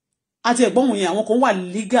 Àti ẹ̀gbọ́n wọn yẹn àwọn kan wà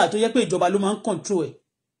legal tó yẹ pé ìjọba ló máa ń control ẹ̀.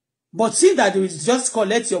 But see that they will just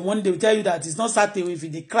collect your money, they will tell you that it's not certain, if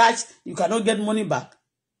it crash, you cannot get money back.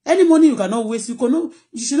 Any money you cannot waste, you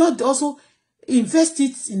should not also invest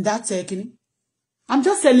it in that kini. I'm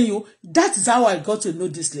just telling you, that is how I got to know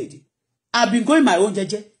this lady. I've been going my own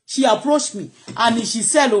jeje. She approached me and she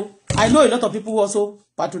said, oh, I know a lot of people who also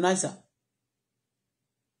patronize her.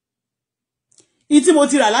 Iti mo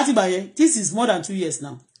ti rà láti gbà yẹn, this is more than 2 years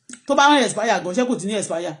now. Tó bá wọn expire gan, ṣé kò ti ní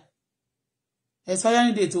expire.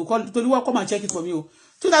 Expiring date o, Tolu come and check it for me o.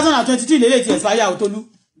 2023 lele ti expire o Tolu.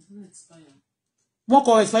 Wọ́n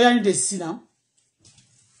kọ expiring date sí now.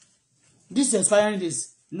 This is expiring date.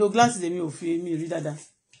 Low glasses èmi ò fi mi rí dáadáa.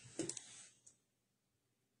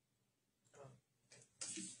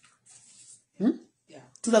 Yeah.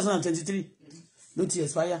 2023 ló ti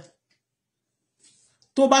expire.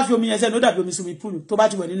 Tó bá fi omi yẹn sẹ́nu ó dàbí omi swimming pool. Tó bá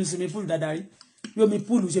ti wẹ̀ nínú swimming pool dáadáa rí. Bí omi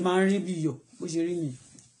pool ṣe máa ń rí bí iyọ̀ bó ṣe rí ni.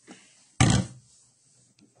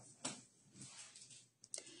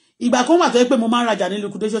 Ìgbà kan wà tó yẹ pé mo máa ń rajà ní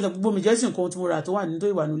liquidation gbogbo mi jẹ́sìn kan tí mo rà tó wà nínú tó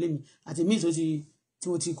ìwà nílé mi àti míì tó ti tí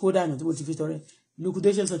mo ti kó dànù tí mo ti fi tọrẹ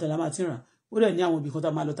liquidation sọ̀tẹ̀ la máa ti rà. Ó dẹ̀ ní àwọn ibì kan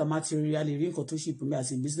tá máa lọ tá máa ti rí a lè rí nǹkan tó ṣì pè mí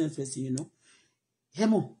as a business person, you know.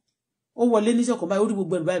 Hẹ́mọ̀ ó wọlé níṣẹ́ kan báyìí ó rí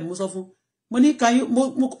gbogbo ẹ̀rù báyìí mo sọ fún mo ní kayé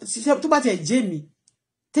tó bá tiẹ̀ jẹ́ mi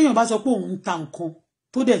téèyàn bá sọ pé òun ń ta nǹkan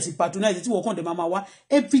tó dẹ̀ ti patronize tí wọ́n kàn dé máa wá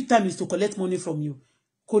every time is to collect money from you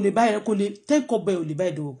kò lè báyìí kò lè tẹ́kọ̀ọ́ bẹ́ẹ̀ ò lè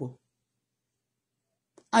báyìí dòwò pọ̀.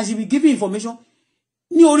 And she be giving information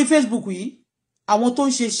ní orí Facebook yìí àwọn tó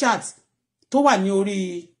ń ṣe chat tó wà ní orí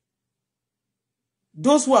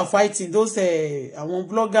those who are fighting those àwọn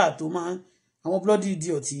blogger tó máa àwọn bloody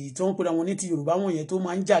idiot tó ń pè àwọn ní ti Yorùbá wọn yẹn tó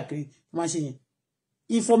máa ń jà kiri tó máa ń ṣe yẹn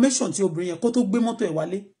information tí obìnrin yẹn kó tó gbé mọ́tò ẹ̀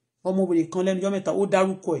wálé ọmọbìnrin kan lẹ́nu ọjọ́ mẹ́ta ó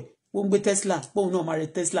dárúkọ ẹ̀ ó ń gbé Tesla póun náà máa rẹ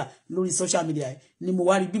Tesla lórí social media ẹ̀ ni mo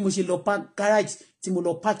wá rí bí mo ṣe lọ park garage tí mo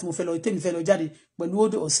lọ park tí mo fẹ́ lọ tèmi fẹ́ lọ jáde pẹ̀lú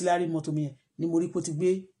odò auxiliary mọ́tò mi yẹn ni mo rí pé ó ti gbé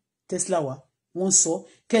Tesla wá wọ́n sọ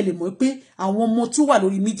kẹ́ lè mọ̀ pé àwọn ọmọ tó wà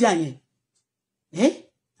lórí mídíà yẹn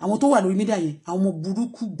àwọn tó wà lórí mídíà yẹn àwọn ọmọ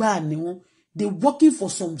burúkú gbáà ni wọ́n they working for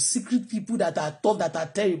some secret people that are tough that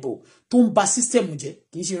are terrible tó ń ba system jẹ́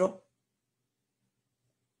kì í ṣe rọ́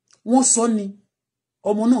wọ́n sọ ni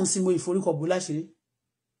ọmọ náà ń sin mo ìforúkọ bó láṣìírí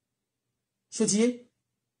ṣó ti yé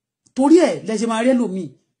torí ẹ̀ lẹ́ṣẹ̀ máa rẹ́ lómi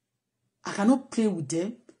I cannot play with them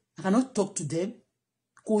I cannot talk to them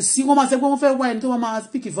kò sí wọ́n máa sọ pé wọ́n fẹ́ wá ẹni tó máa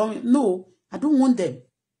speak for me no I don't want them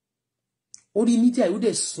orí mídíà yóò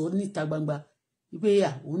dẹ̀ sọ níta gbangba wípé yà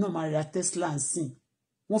òun náà máa ra Tesla ń sìn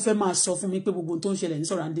wọ́n fẹ́ máa sọ fún mi pé gbogbo tó ń ṣẹlẹ̀ ní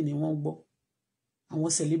sọ̀ràǹdì ni wọ́n gbọ́ àwọn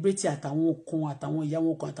celebrity àtàwọn kan àtàwọn ìyá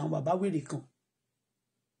wọn kan àtàwọn bàbá wèrè kan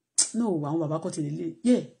no àwọn bàbá kan ti lè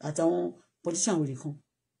yẹ àtàwọn politician wèrè kan.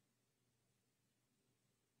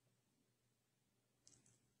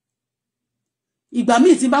 ìgbà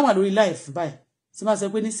míì tí bá wà lórí life báyìí tí bá sọ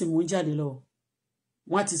pé nísìnyí mo ń jáde lọ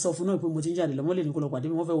wọ́n á ti sọ fún náà pé mo ti ń jáde lọ wọ́n lè ní kó lọ pàdé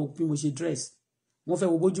mi wọ́n fẹ́ wo bí mo ṣe dress wọ́n fẹ́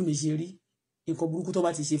wo bójú mi ṣe rí nǹkan burúkú tó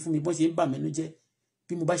bá ti ṣe fún mi bọ́n ṣe ń bà mẹ́nu jẹ́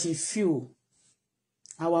bí mo bá ṣe feel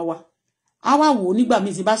àwa wò nígbà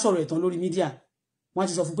míì tí bá sọ̀rọ̀ ẹ̀tàn lórí mídíà wọ́n á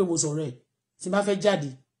ti sọ fún pé mo sọ̀rọ̀ ẹ̀ tí bá fẹ́ jáde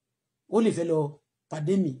ó lè fẹ́ lọ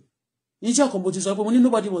pàdé mi níṣẹ́ kan mo ti sọ pé mo ní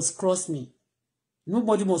nobody must cross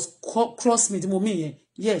me tí mo mí yẹn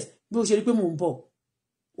yes bí ó ṣe rí pé mò ń bọ̀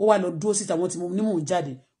ó wá lọ dúró síta wọ́n ti mo ní mò ń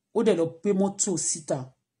jáde ó dẹ̀ lọ pé mọ́tò síta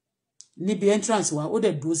níbi entrance wa ó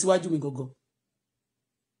dẹ̀ dúró síwájú mi gọ̀gọ̀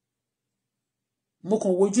mo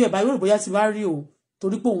kàn wojú ẹ̀ báyìí ó rò bóyá ti bá rí òun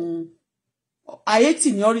torí pé òun Haiti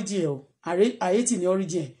ní origin ẹ̀ o Haiti ní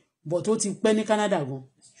origin ẹ̀ but ó ti pẹ́ ní Canada gan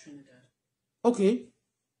ok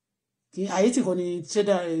kí Haiti kan ní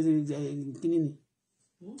trader kíní ni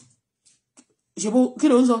ṣebó kí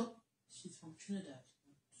ló ń sọ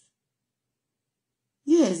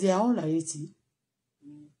Yes, they are all Haiti.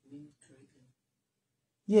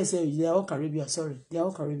 Yes, they are all Caribbean. Sorry, they are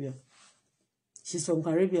all Caribbean. She's from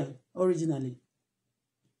Caribbean originally.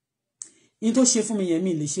 Into ṣe fún mi yẹn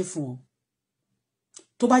mi lè ṣe fún wọn.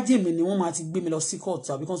 Tó bá jẹ́ mi ni wọ́n máa ti gbé mi lọ sí court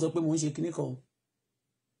àbí kàn sọ pé mo ń ṣe kíní kan.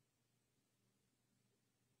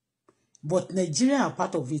 But Nigeria are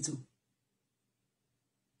part of it too.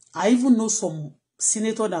 I even know some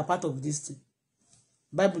senators that are part of this thing.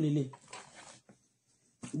 Bible lele.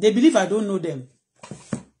 They believe I don't know them.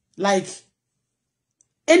 Like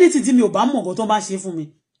anything tí mi ò bá mọ̀ nǹkan tó bá ṣe fún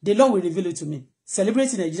mi, the Lord will reveal it to me.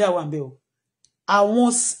 Celebrating Nigeria wà ńbẹ̀ o.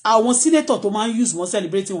 Àwọn senator tó máa use wọ́n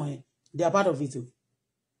celebrating wọ́n yẹn, they are part of it too.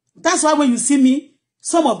 That's why when you see me,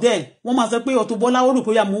 some of them, wọ́n máa sọ pé Auto-Bola ó rò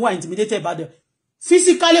pé mo wà intimidated by them.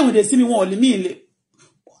 Physically when they see me, wọ́n ò lè mí ilé.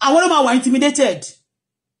 Àwọn ló máa wà intimidated.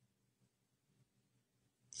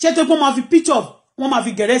 Ṣé tó pé wọ́n máa fi picture, wọ́n máa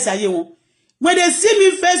fi gẹ̀rẹ́sì ayé wọn. When they see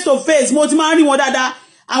me face to face, mo ti máa rí wọn dáadáa.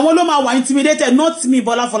 Àwọn ló máa wà intimidated, not me,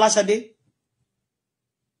 Bola Folashade.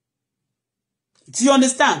 Do you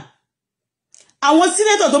understand? Àwọn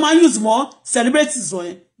senator tó máa use more celebrities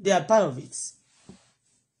on, they are part of it.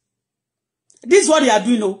 This is what they are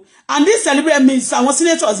doing now. And this celebrity means àwọn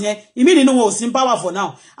senators here, immediately know what's in power for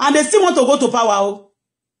now. And they still want to go to power.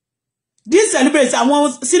 These celebrities,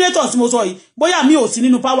 àwọn senators mo sọ yìí, bóyá mi ò sí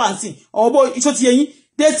nínú power and sin, or boy, iṣó ti yẹn,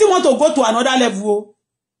 they still want to go to another level.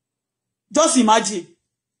 Just imagine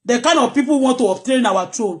the kind of people who want to obtain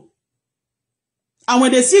our throne. And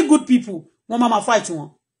when they see good people, wọ́n máa fight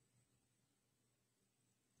wọn.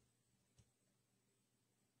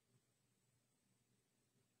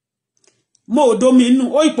 Mo do mi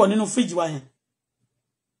nínú ó ipò nínú fridge wa yẹn.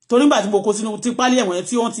 Torí ngba tí mo kó sínú ti pali ẹ̀wọ̀n yẹn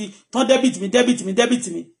tí wọ́n ti ton debit mi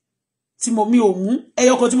tí mo mi ò mú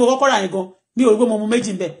ẹyọ kan tí mo kọ́kọ́ rà yẹn gan mi ò rí pé mo mú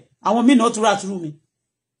méjì ńbẹ̀ àwọn mi náà tún rà turu mi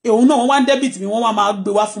ehun náà wọ́n wá debit mi wọ́n wá máa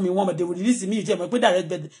gbé wá fún mi wọ́n they will release mi je mo pé direct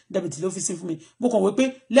debit ló fi sin fún mi mo kàn wí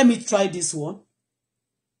pé let me try this one.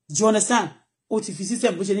 Do you understand? Ó ti fi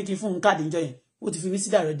system bó ṣe ní kí fún card njo yẹn ó ti fi mi sí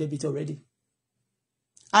direct debit already.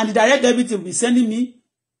 And the direct debit will be sending me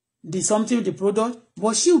the product,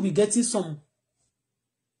 but she will be getting some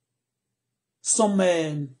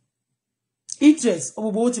interest.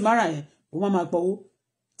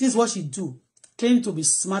 This is what she do, claim to be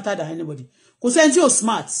smarter than anybody. Because you're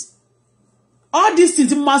smart. All these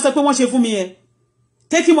things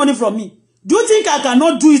taking money from me. Do you think I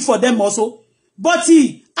cannot do it for them also? But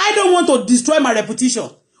I don't want to destroy my reputation.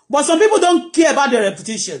 But some people don't care about their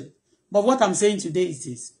reputation. But what I'm saying today is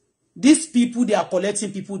this. These people, they are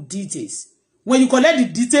collecting people details. When you collect the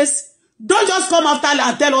details, don't just come after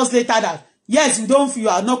and tell us later that, yes, you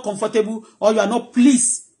are not comfortable or you are not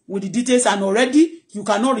pleased with the details and already you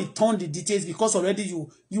cannot return the details because already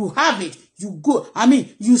you have it.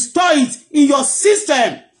 You store it in your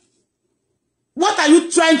system. What are you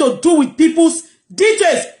trying to do with people's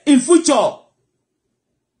details in future?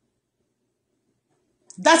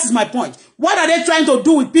 That is my point. What are they trying to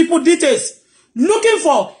do with people's details? Looking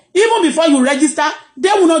for, even before you register, they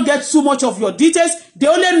will not get so much of your details. They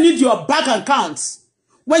only need your bank accounts.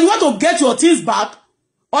 When you want to get your things back,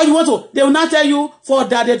 or you want to, they will not tell you for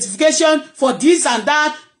the identification, for this and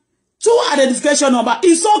that. 2 identification number.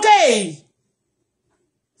 It's okay.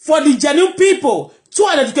 For the genuine people, 2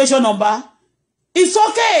 identification number. It's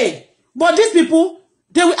okay. But these people,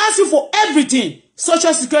 they will ask you for everything.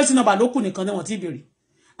 Social security number,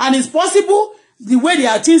 and it's possible the way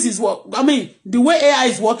their things is work. The way AI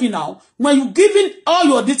is working now, when you giving all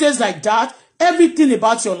your details like that, everything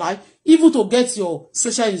about your life, even to get your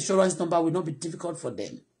social insurance number will not be difficult for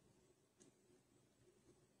them.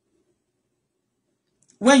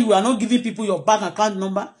 When you are not giving people your bank account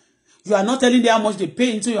number, you are not telling them how much they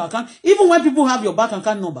pay into your account. Even when people have your bank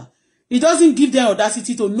account number, it doesn't give them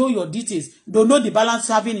audacity to know your details. Don't know the balance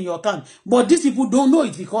having in your account. But these people don't know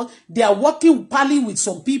it because they are working partly with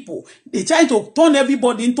some people. They're trying to turn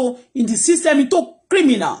everybody in the system into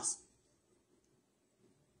criminals.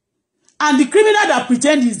 And the criminal that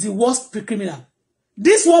pretends is the worst criminal.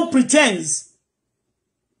 This one pretends.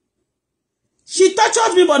 She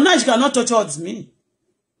tortured me, but now she cannot torture me.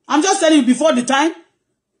 I'm just telling you, before the time,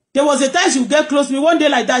 there was a time she would get close to me. One day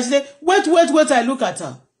like that, she said, wait, I look at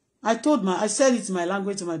her. I said it in my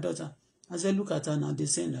language to my daughter. I said, look at her now, they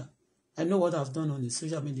send her. I know what I've done on the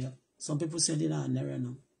social media. Some people sending her an error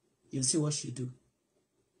now. You see what she do.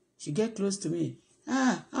 She get close to me.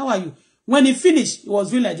 How are you? When he finished, it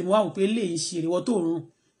was really like the one who paid.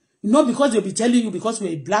 Not because they'll be telling you because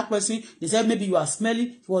you're a black person. They said maybe you are smelly.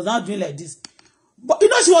 He was not doing like this. But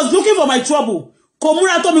she was looking for my trouble.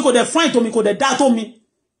 Komura told me, could they find to me, could they die to me.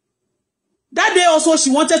 That day also,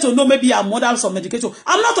 she wanted to know maybe I'm under some medication.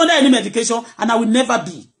 I'm not under any medication, and I will never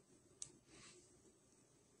be.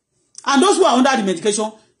 And those who are under the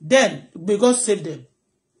medication, then may God save them.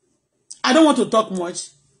 I don't want to talk much.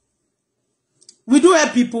 We do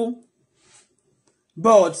help people,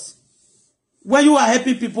 but when you are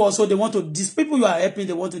helping people also, they want to, these people you are helping,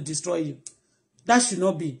 they want to destroy you. That should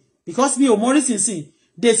not be. Because me, Omori Sinsin,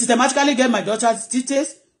 they systematically get my daughter's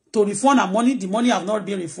details to refund her money. The money have not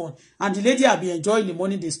been refunded. And the lady have been enjoying the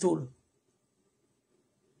money they stole.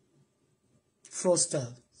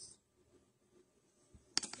 Fraudster.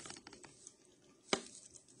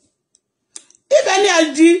 If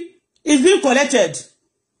any ID is being collected,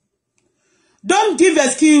 don't give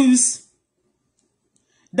excuse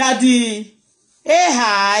that the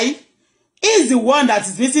AI is the one that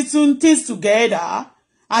is visiting things together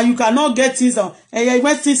and you cannot get things on. And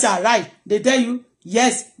when things are right, they tell you,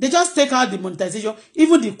 yes, they just take out the monetization.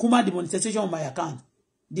 Even the Kuma demonetization on my account.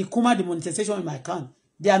 The Kuma demonetization in my account.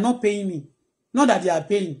 They are not paying me. Not that they are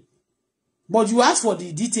paying. But you ask for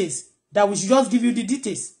the details. That we should just give you the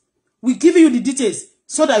details. We give you the details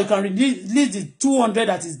so that you can release the 200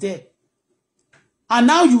 that is there. And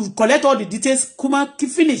now you collect all the details. Kuma,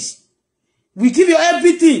 finish. We give you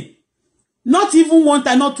everything. Not even one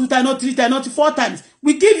time, not two times, not three times, not 4 times.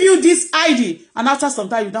 We give you this ID. And after some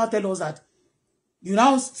time, you now tell us that you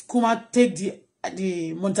now, Kuma, take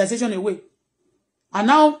the monetization away. And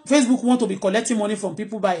now Facebook want to be collecting money from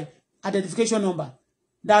people by identification number.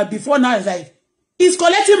 That before now is like, he's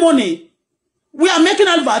collecting money. We are making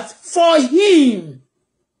advert for him.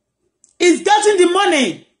 He's getting the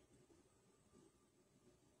money.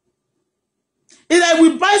 It's like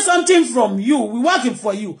we buy something from you. We're working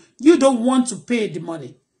for you. You don't want to pay the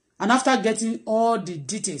money. And after getting all the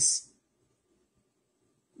details,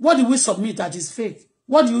 what do we submit that is fake?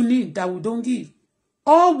 What do you need that we don't give?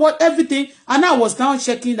 All what everything. And I was now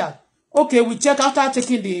checking that. Okay, we check after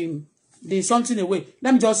taking the something away.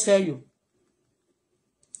 Let me just tell you.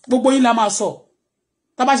 Gbogbo yin la máa sọ.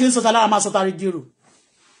 Tá bá ṣe ń sọ ta lára máa sọ tari giro.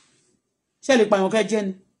 Ṣé lè pa yan ke je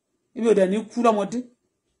ni. Ibi ò dẹ̀ ní kú lọ́mọdé.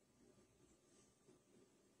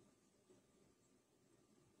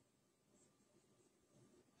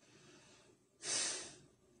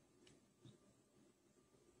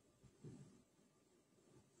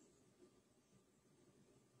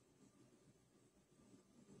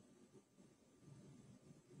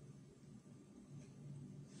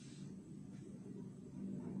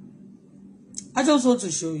 I just want to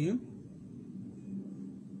show you.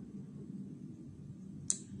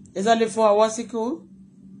 Exactly 4 hours ago.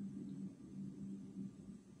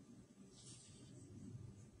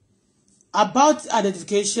 About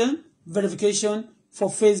identification, verification for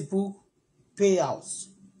Facebook payouts.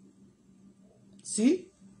 See?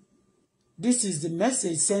 This is the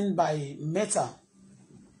message sent by Meta.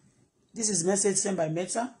 This is message sent by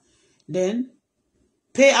Meta. Then,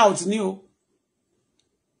 payout new.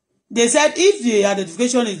 They said if the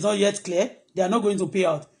identification is not yet clear, they are not going to pay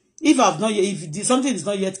out. If something is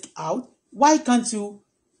not yet out, why can't you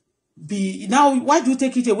be now? Why do you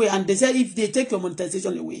take it away? And they said if they take your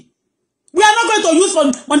monetization away, we are not going to use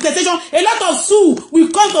for monetization. A lot of sue will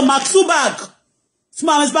come to Mark Subag.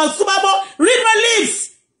 Read my lips.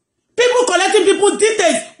 People collecting people's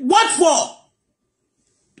details. What for?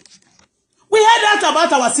 We heard that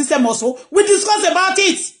about our system also. We discussed about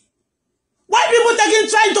it. Why people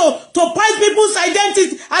trying to price people's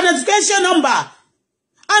identification number?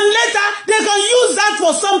 And later, they can use that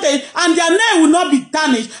for something and their name will not be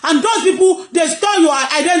tarnished. And those people, they store your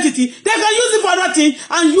identity. They can use it for other things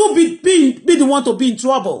and you be the one to be in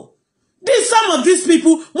trouble. Some of these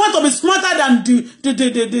people want to be smarter than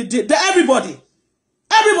the everybody.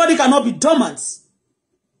 Everybody cannot be dormant.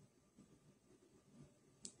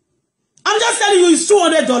 I'm just telling you it's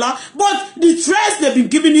 $200, but the stress they've been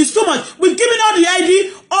giving is too much. We're giving out the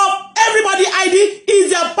ID of everybody ID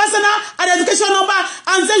is their personal identification number,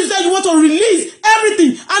 and then you said you want to release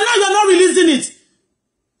everything, and now you're not releasing it.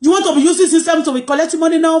 You want to be using system to be collecting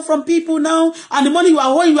money now from people now, and the money you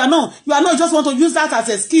are owing, you are not just want to use that as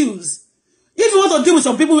an excuse. If you want to deal with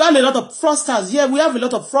some people, we have a lot of fraudsters. Yeah, we have a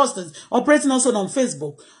lot of fraudsters operating also on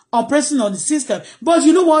Facebook, operating on the system. But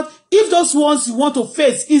you know what? If those ones you want to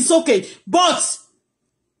face, it's okay. But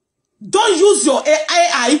don't use your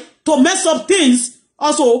AI to mess up things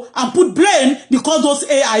also and put blame because those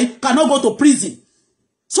AI cannot go to prison.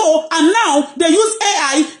 So, and now they use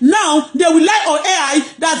AI. Now they rely on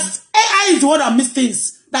AI. That AI is the one that misses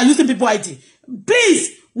things. That using people ID.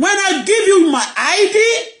 Please, when I give you my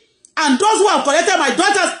ID, and those who have collected my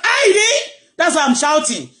daughter's ID, that's why I'm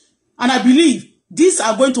shouting. And I believe These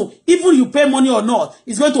are going to, even you pay money or not,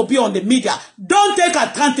 it's going to be on the media. Don't take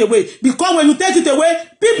account away. Because when you take it away,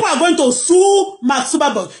 people are going to sue Mark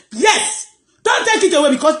Zuckerberg. Yes! Don't take it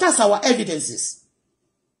away because that's our evidences.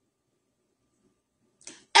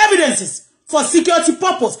 Evidences for security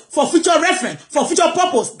purpose, for future reference, for future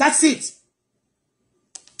purpose. That's it.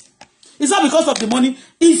 It's not because of the money.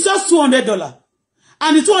 It's just $200.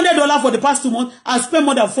 And the $200 for the past 2 months, I spent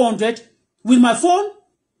more than $400 with my phone,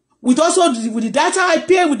 with the data I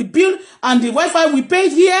pay, with the bill, and the Wi-Fi we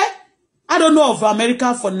paid here. I don't know of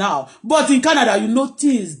America for now. But in Canada, you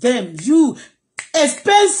notice them,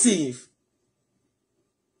 expensive.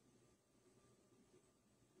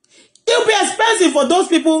 It'll be expensive for those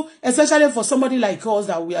people, especially for somebody like us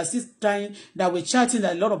that we are still trying, that we're chatting,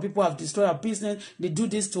 that a lot of people have destroyed our business. They do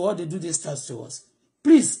this to us, they do this to us.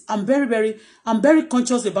 Please, I'm very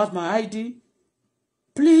conscious about my ID.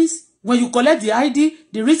 Please, when you collect the ID,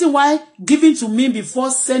 the reason why giving to me before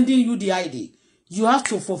sending you the ID, you have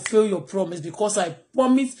to fulfill your promise because I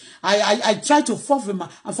promise, I try to fulfill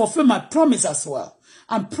my promise as well.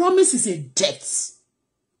 And promise is a debt.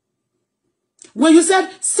 When you said,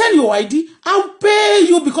 send your ID, I'll pay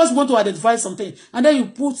you because you want to identify something. And then you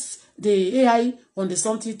put the AI on the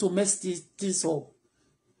something to mess this up.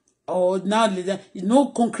 Or now,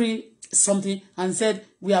 concrete something and said,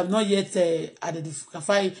 we have not yet cannot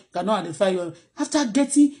identify you. After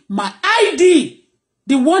getting my ID,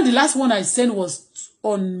 the last one I sent was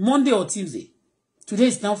on Monday or Tuesday. Today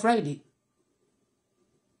is now Friday.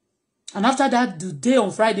 And after that, the day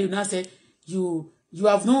on Friday, you now say, you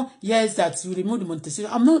have no, yes, that you remove the monetization.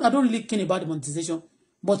 I don't really care about the monetization,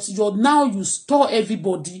 but you store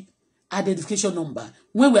everybody identification number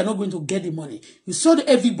when we are not going to get the money. You store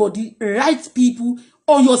everybody, right people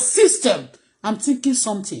on your system. I'm thinking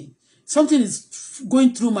something is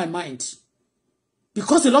going through my mind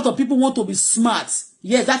because a lot of people want to be smart.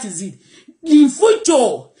 Yes, that is it. In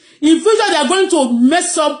future, they are going to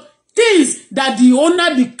mess up things that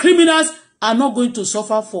the criminals are not going to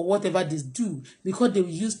suffer for whatever they do because they will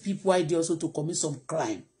use people ID also to commit some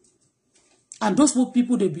crime. And those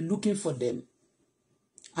people, they'll be looking for them.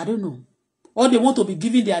 I don't know. Or they want to be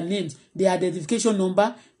giving their names, their identification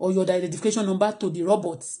number, or your identification number to the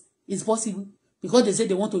robots. It's possible. Because they say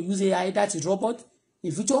they want to use AI, that is robot.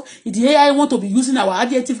 In future, if the AI want to be using our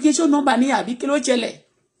identification number,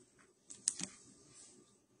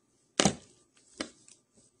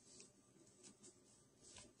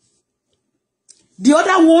 the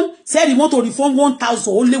other one said he want to refund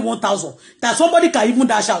 1,000, only 1,000. That somebody can even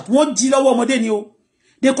dash out.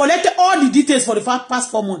 They collected all the details for the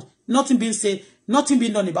past 4 months. Nothing being said, nothing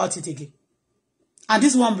being done about it again. And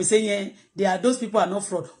this one be saying, yeah, those people are not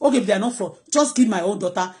fraud. Okay, if they are not fraud, just give my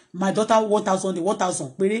daughter 1,000, the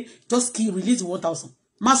 1,000. Just release the 1,000.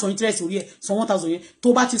 Mass on interest, so 1,000.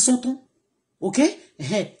 Tobati sonton. Okay?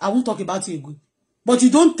 I won't talk about it again. But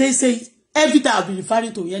you don't say it. Every time I've been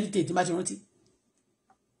referring to anything.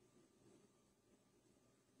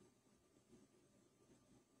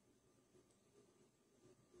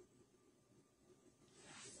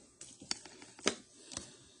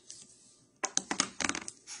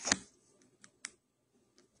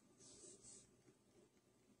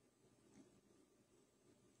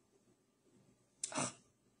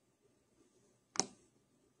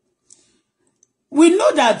 We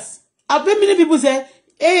know that many people say,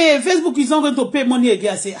 hey, Facebook is not going to pay money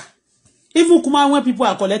again. I say, even when people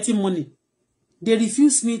are collecting money, they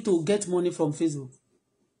refuse me to get money from Facebook.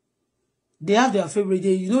 They have their favorite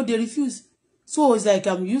day, they refuse. So it's like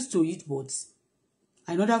I'm used to it, but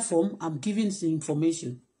another form, I'm giving the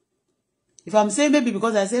information. If I'm saying maybe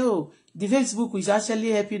because I say, oh, the Facebook is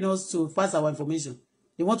actually helping us to pass our information.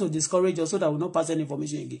 They want to discourage us so that we'll not pass any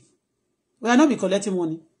information again. We are not be collecting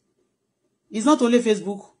money. It's not only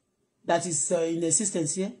Facebook that is in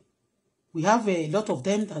existence here. We have a lot of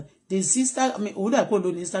them. There's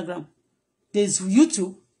Instagram. There's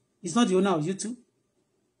YouTube. It's not the owner of YouTube.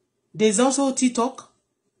 There's also TikTok.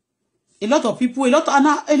 A lot of people,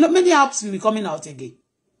 many apps will be coming out again.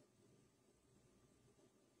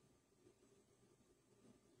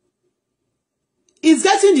 He's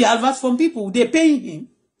getting the advice from people. They're paying him.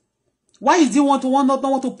 Why is he not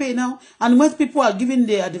want to pay now? And when people are giving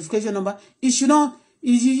their identification number, it should not.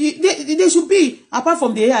 They should be, apart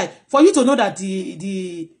from the AI, for you to know that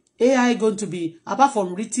the AI going to be, apart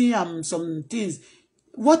from written some things,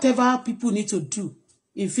 whatever people need to do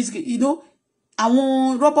in physical,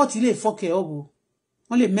 àwọn robot lè fuck it up,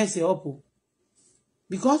 wọ́n lè mess it up.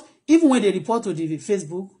 Because even when they report to the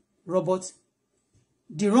Facebook robot,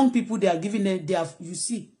 the wrong people they are giving them, you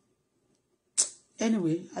see.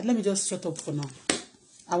 Anyway, let me just shut up for now.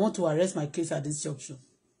 I want to arrest my case at this junction.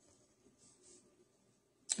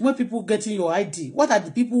 When people getting your ID, what are the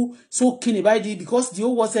people so keen about ID? Because the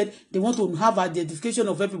whole world said they want to have identification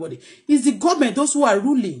of everybody. It's the government, those who are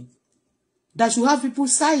ruling, that should have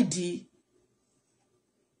people's ID.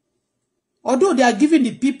 Although they are giving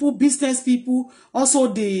the people, business people, also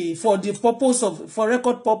for the purpose of, for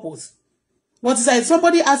record purpose. What is like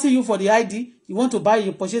somebody asking you for the ID, you want to buy,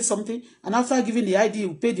 you purchase something, and after giving the ID,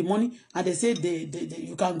 you pay the money, and they say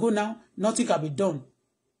you can go now, nothing can be done.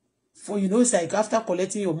 For it's like after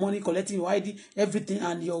collecting your money, collecting your ID, everything,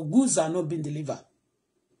 and your goods are not being delivered.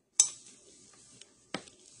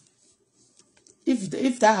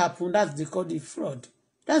 If that happened, that's they call it fraud.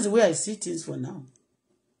 That's the way I see things for now.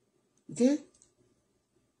 Okay?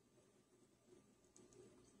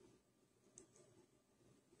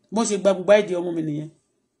 Mo ṣe gba gbogbo ID ọmọ mi nìyẹn.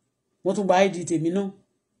 Mo tún gba ID tèmi náà.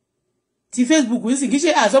 Ti Facebook ń sì kì í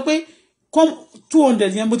ṣe àsọ pé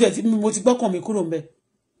 200 yẹn mo ti gbọ́kàn mi kúrò ńbẹ̀.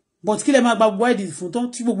 But kí lẹ máa gba gbogbo ID fún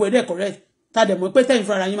tán tí gbogbo ẹ̀dẹ̀ correct. Ta dẹ̀ mọ̀ pé tẹ́yìn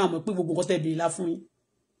fúnra yín máa mọ̀ pé gbogbo nǹkan tẹ́ bèèrè la fún yín.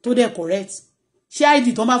 Tó dẹ̀ correct. Ṣé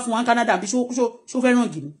ID tán bá fún wa Canada bí ṣó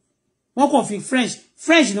fẹ́ràn gì ni? Wọ́n kàn fi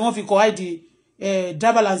French ni wọ́n fi kọ ID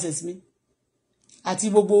driver license mi. Àti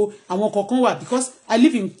gbogbo àwọn kọ̀ọ̀kan wà because I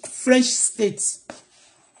live in French states.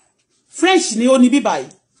 French ni ó ní bíbáyìí.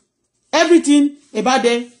 Everything about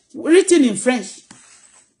them written in French.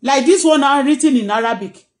 Like this one are written in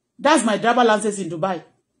Arabic. That's my driver license in Dubai.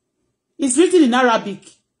 It's written in Arabic.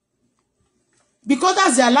 Because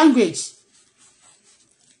that's their language.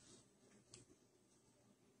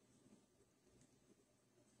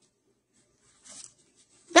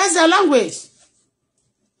 That's their language.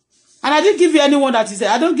 And I didn't give you anyone that is,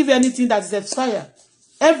 I don't give you anything that is expired.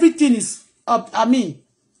 Everything is up,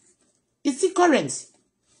 it's still current.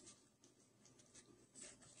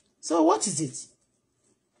 So what is it?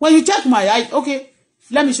 When you check my eye, okay,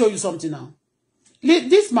 let me show you something now.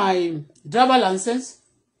 This my driver license.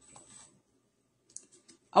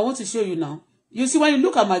 I want to show you now. You see, when you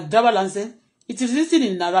look at my driver license, it is written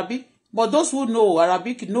in Arabic, but those who know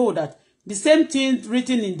Arabic know that the same thing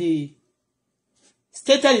written in the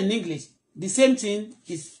stated in English, the same thing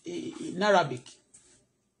is in Arabic.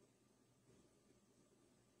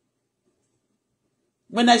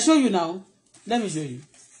 When I show you now, let me show you.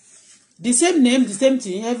 The same name, the same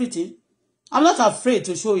thing, everything. I'm not afraid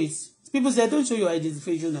to show it. People say, don't show your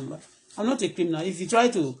identification number. I'm not a criminal. If you try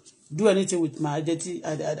to do anything with my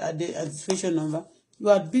identification number, you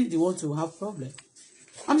are the one to have problem.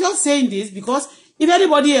 I'm just saying this because if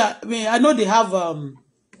anybody, I know they have,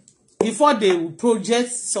 before they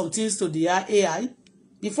project some things to the AI,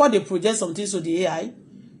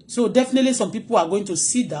 so definitely some people are going to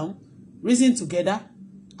sit down, reason together,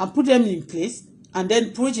 and put them in place, and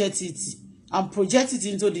then project it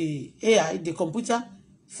into the AI, the computer,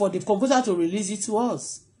 for the computer to release it to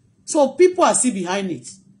us. So people are still behind it.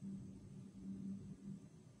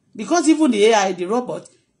 Because even the AI, the robot,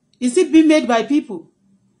 is still being made by people.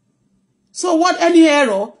 So what any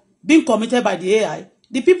error being committed by the AI,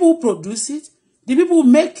 the people who produce it, the people who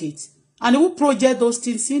make it, and who project those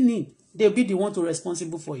things in it, they'll be the one to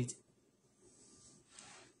responsible for it.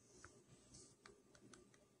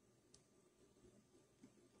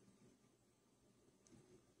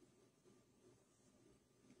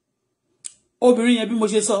 Obìnrin yẹn bí mo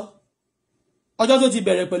ṣe sọ ọjọ́ tó ti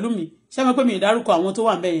bẹ̀rẹ̀ pẹ̀lú mi ṣé mo pé mi ìdárúkọ àwọn tó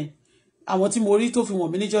wà ńbẹ̀ yẹn àwọn tí mo rí tó fi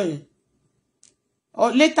wọ̀n mí níjọ́ yẹn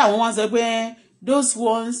later wọ́n wá sọ pé those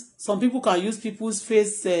ones some people can use people's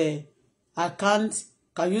face account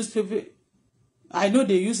can use people I know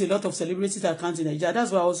they use a lot of celebrities account in Nigeria.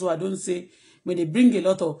 That's why also I don't say when they bring a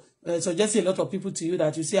lot of suggest a lot of people to you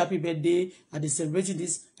that you say happy birthday and they celebrating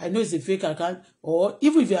this. I know it's a fake account, or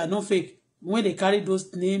even if they are not fake, when they carry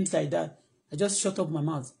those names like that, I just shut up my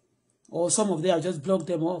mouth. Or some of them, I just block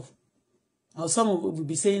them off. Or some of them will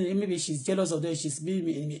be saying maybe she's jealous of them, she's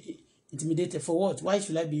being intimidated. For what? Why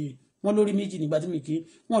should I be? Wọ́n lórí méjì nígbà tí mi kì í.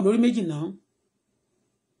 Wọ́n lórí méjì náà.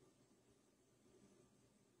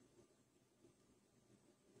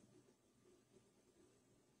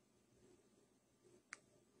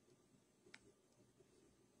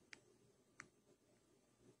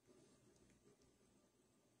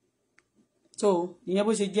 So, ìyẹn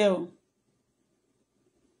bó ṣe jẹ́ o.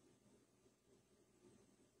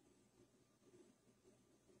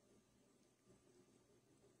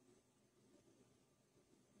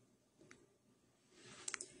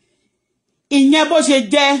 Ìyẹn bó ṣe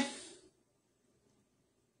jẹ́.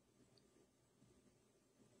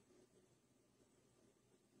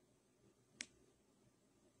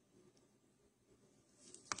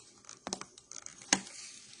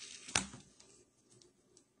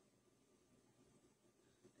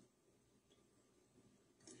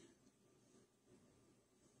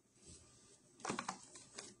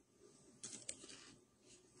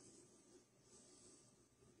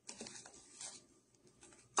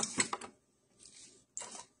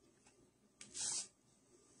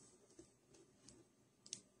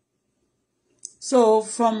 So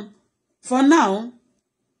for now,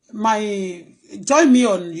 join me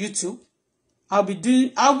on YouTube. I'll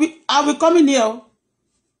be coming here,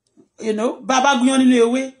 you know, baba gúnyán nínú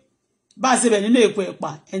ewé, bá ṣe bẹ̀ nínú èpo ẹ̀pà,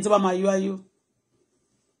 ẹni tó bá máa yọ ayọ̀.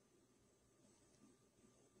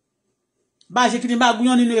 Bá ṣe kíni bá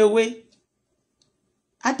gúnyán nínú ewé.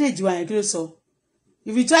 Adéjì wa yẹn kí ló sọ.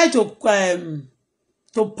 If you try to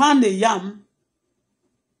pound a yam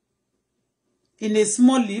in a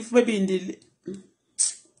small leaf, maybe in the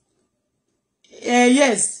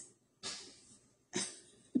yes.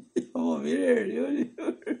 Oh, really?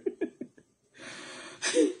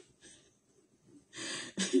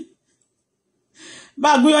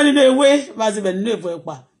 Bá gúnyán nínú ewé, bá ṣe bẹ̀ nínú èpo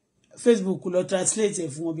ẹ̀pà. Facebook lọ translate it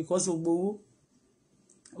fún wọn because of gbowó.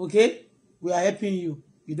 Okay? We are helping you.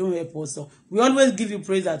 You don't help us. So we always give you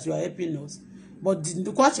praise that you are helping us. But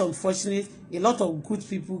quite unfortunate, a lot of good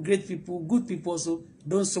people, great people, good people also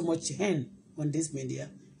don't so much hand on this media.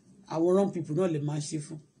 Our wrong people not le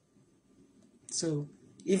manchifu. So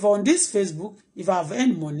if on this Facebook, if I have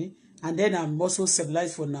earned money and then I'm also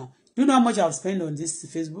civilized for now, do you know how much I've spent on this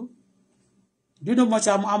Facebook? Do you know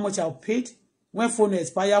how much I've paid? When phone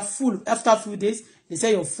expire full after a few days, they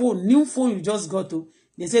say your phone, new phone you just got to,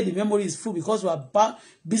 they say the memory is full because we are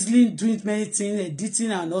busily doing many things,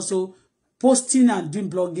 editing and also posting and doing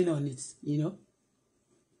blogging on it, you know.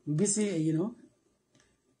 We busy, you know.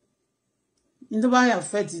 In the way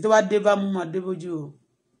affect it, what deba muma deboju.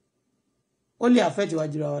 Only affect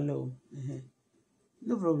what you are low.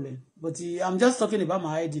 No problem. But I'm just talking about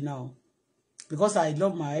my ID now because I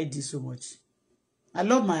love my ID so much. I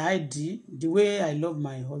love my ID the way I love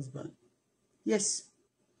my husband. Yes.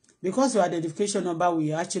 Because your identification number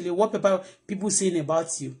will actually, what people saying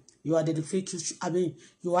about you, your identification,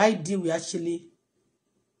 your ID will actually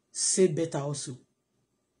say better also.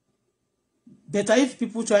 Better if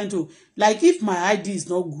people trying to, like if my ID is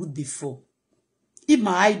not good before,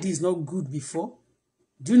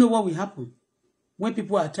 do you know what will happen? When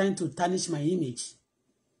people are trying to tarnish my image,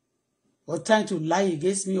 or trying to lie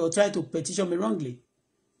against me, or try to petition me wrongly,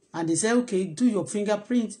 and they say, okay, do your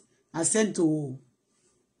fingerprint and send to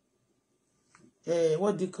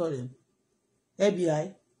what do you call them?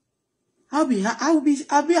 FBI. I'll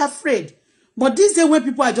be afraid. But this day when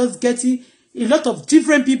people are just getting a lot of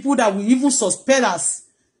different people that will even suspect us,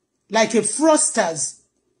 like a fraudsters,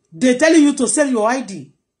 they're telling you to sell your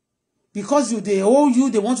ID because they owe you,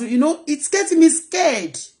 they want to, you know, it's getting me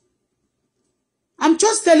scared. I'm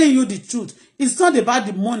just telling you the truth. It's not about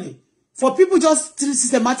the money. For people just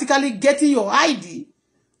systematically getting your ID,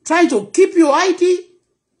 trying to keep your ID.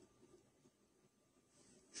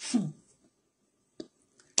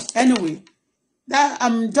 Anyway, that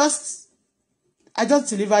I just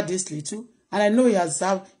delivered this little, and I know he has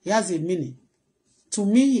a meaning. To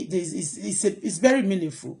me, it's very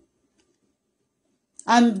meaningful.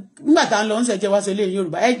 And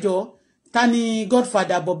Tani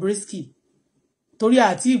Godfather Bobrisky. Torí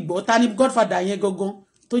àti ìgbọ́ Tani Godfather yẹn gangan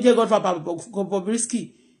tó jẹ́ Godfather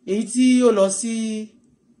Bobrisky èyí tí ó lọ sí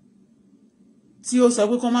tí ó sọ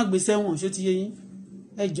pé kó má gbé sẹ́wọ̀n ṣó ti yé yín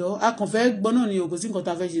ẹjọ́ a kàn fẹ́ gbọ́ náà ni o kò sí nǹkan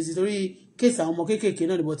tá a fẹ́ ṣe sí torí kéèsì àwọn ọmọ kéékèèké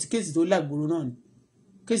náà ni bọ̀ tí kéèsì tó lágboro náà ni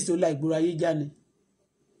kéèsì tó lágboro ayé já ni.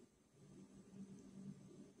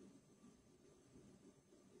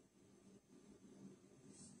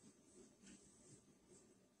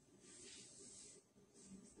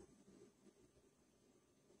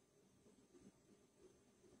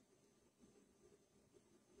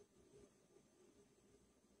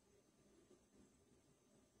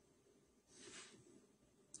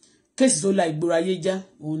 Kéèsì tó lágboro ayé já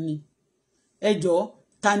òun ni ẹjọ́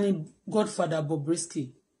Tani Godfather Bobrisky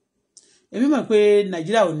èmi mọ̀ pé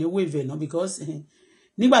Nàìjíríà ò ní wave náà because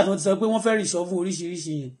nígbà tí wọ́n ti sọ pé wọ́n fẹ́ rìṣọ́ fún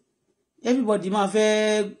oríṣiríṣi yẹn everybody máa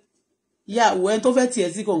fẹ́ yá òun tó fẹ́ tiẹ̀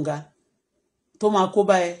sí kànga tó máa kó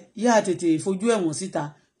bá ẹ yá tètè fojú ẹ̀wọ̀n síta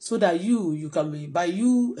so that you can be by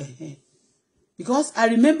you because I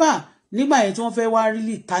remember nígbà yẹn tí wọ́n fẹ́ wá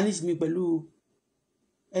really tarnish mi pẹ̀lú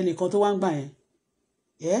ẹnìkan tó wá ń gbà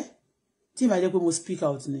yẹn tí ìbá jẹ́ pé mo speak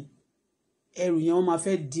out ni ẹrù yẹn wọ́n máa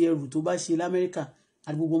fẹ́ di ẹrù tó bá ṣe l'Amẹ́ríkà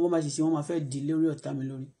àti gbogbo wọn máa ṣe wọ́n máa fẹ́ di lórí ọ̀tá mi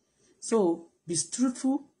lórí so be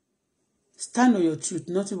truthful stand on your truth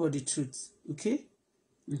nothing but the truth okay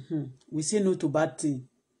we say no to bad thing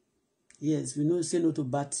yes we know say no to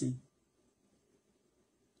bad thing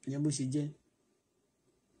ìyẹn bó ṣe jẹ́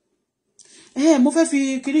mo fẹ́ fi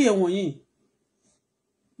kiri yẹn wọ̀nyí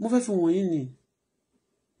mo fẹ́ fi wọ̀nyí ni.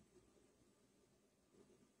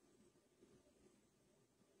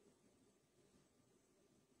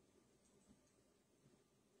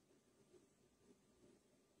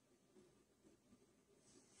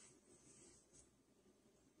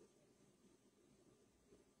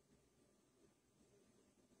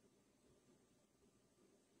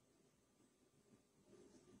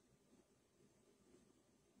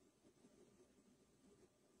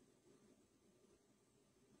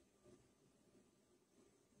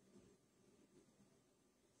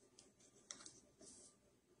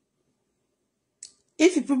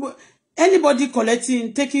 If people, anybody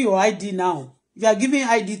taking your ID now, if you are giving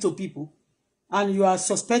ID to people and you are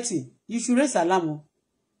suspecting, you should raise alarm.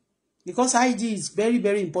 Because ID is very,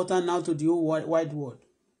 very important now to the whole wide world.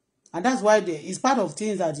 And that's why it's part of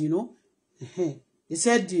things that, you know, they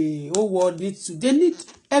said the whole world they need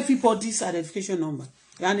everybody's identification number.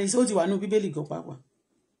 And it's all no people go back.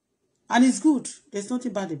 And it's good. There's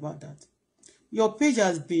nothing bad about that. Your page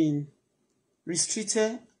has been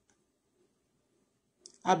restricted.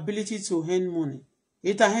 Ability to earn money.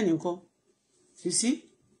 You see?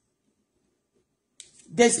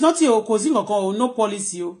 There's nothing causing or no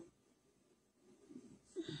policy.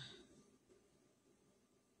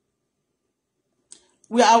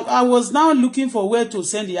 I was now looking for where to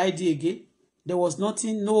send the ID again. There was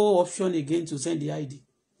nothing, no option again to send the ID.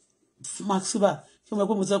 Maxuba,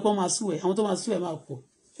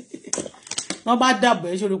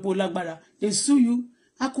 they sue you.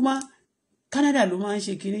 Akuma, Canada ló máa ń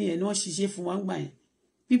ṣe kíní yẹn, no ṣiṣẹ́ fún wa ngba yẹn.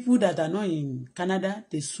 People that are not in Canada,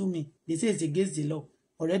 they sue me. They say it's against the law.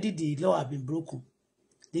 Already the law have been broken.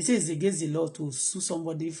 They say it's against the law to sue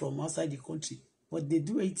somebody from outside the country. But they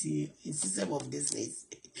do it in system of this place.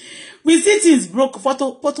 We see things broke.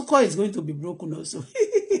 Protocol is going to be broken also.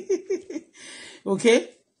 Okay?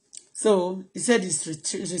 So, he said it's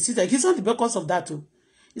restricted. It's not because of that too.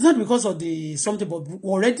 It's not because of the something, but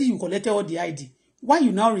already you collected all the ID. Why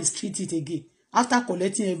you now restrict it again? After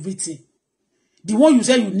collecting everything. The one you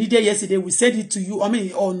said you needed yesterday, we said it to you. I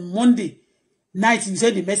mean, on Monday night, you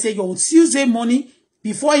said the message. On Tuesday morning,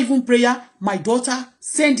 before even prayer, my daughter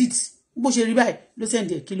sent it. Bó ṣe rí báyìí ló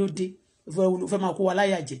send kí ló dé fẹ́ máa kó wa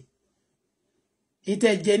láyà jẹ ètò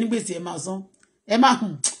ẹ̀jẹ̀ ní gbèsè ẹ̀ máa san ẹ máa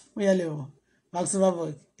ó yẹ lẹ́wọ̀n maximum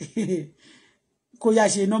boy kó yá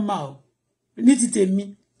ṣe normal o ní ti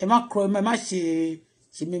tèmi ẹ má kọ́ ẹ má ṣe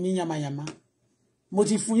mímí yamayama mo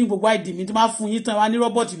ti fún yín gbogbo ID mi tó máa fún yín tán wá ní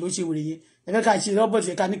rọ́bọ̀tì ló ṣe wèrè yẹn ẹ fẹ́ ká ṣe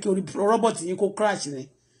rọ́bọ̀tì ká ní kí orí rọ́bọ̀tì yín kó crash ni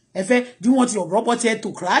ẹ fẹ́ do you want your robot head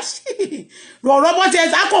to crash your robot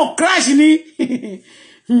head á kàn crash ni.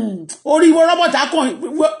 Or robot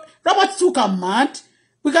too can mad.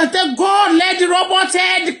 We can tell God, let the robot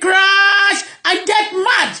head crash and get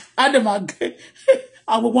mad.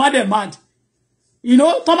 I will want them mad. You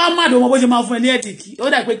know, Thomas mad on what you have for an ethic. Or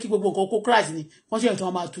that quick people crash me. What's your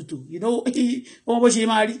Thomas tutu? You know, what was she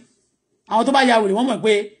married? I want to buy you one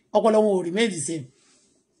way. Okolo will remain the same.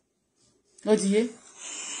 What ye?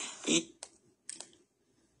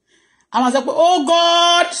 I was like, oh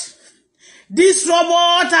God. This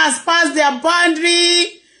robot has passed their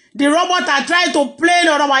boundary. The robot are trying to play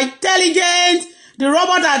on our intelligence. The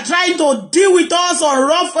robot are trying to deal with us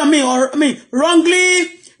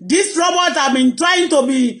wrongly. This robot have been trying to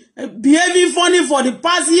be behaving funny for the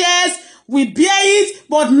past years. We bear it,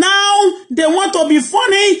 but now they want to be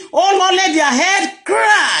funny. Oh Lord, let their head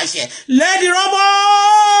crash. Let the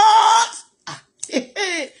robot.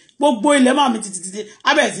 Gbogbo ilẹ̀ máa mi títí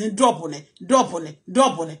abẹ́ sí drop on it.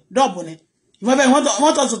 You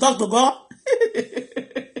want us to talk to God?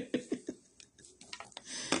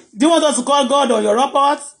 Do you want us to call God on your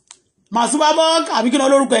reports? Masubabog, àbíkínà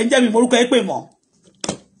olórúkọ ẹ̀ ń jẹ́ mi morúkọ ẹ̀ pè mọ́.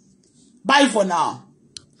 Bye for now.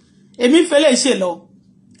 Èmi fẹ́lẹ̀ ṣe lọ.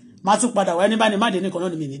 Màá tún padà wá ẹni bá ní má dé nìkan náà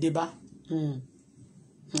ni mi ní dé bá.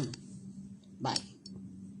 Bye.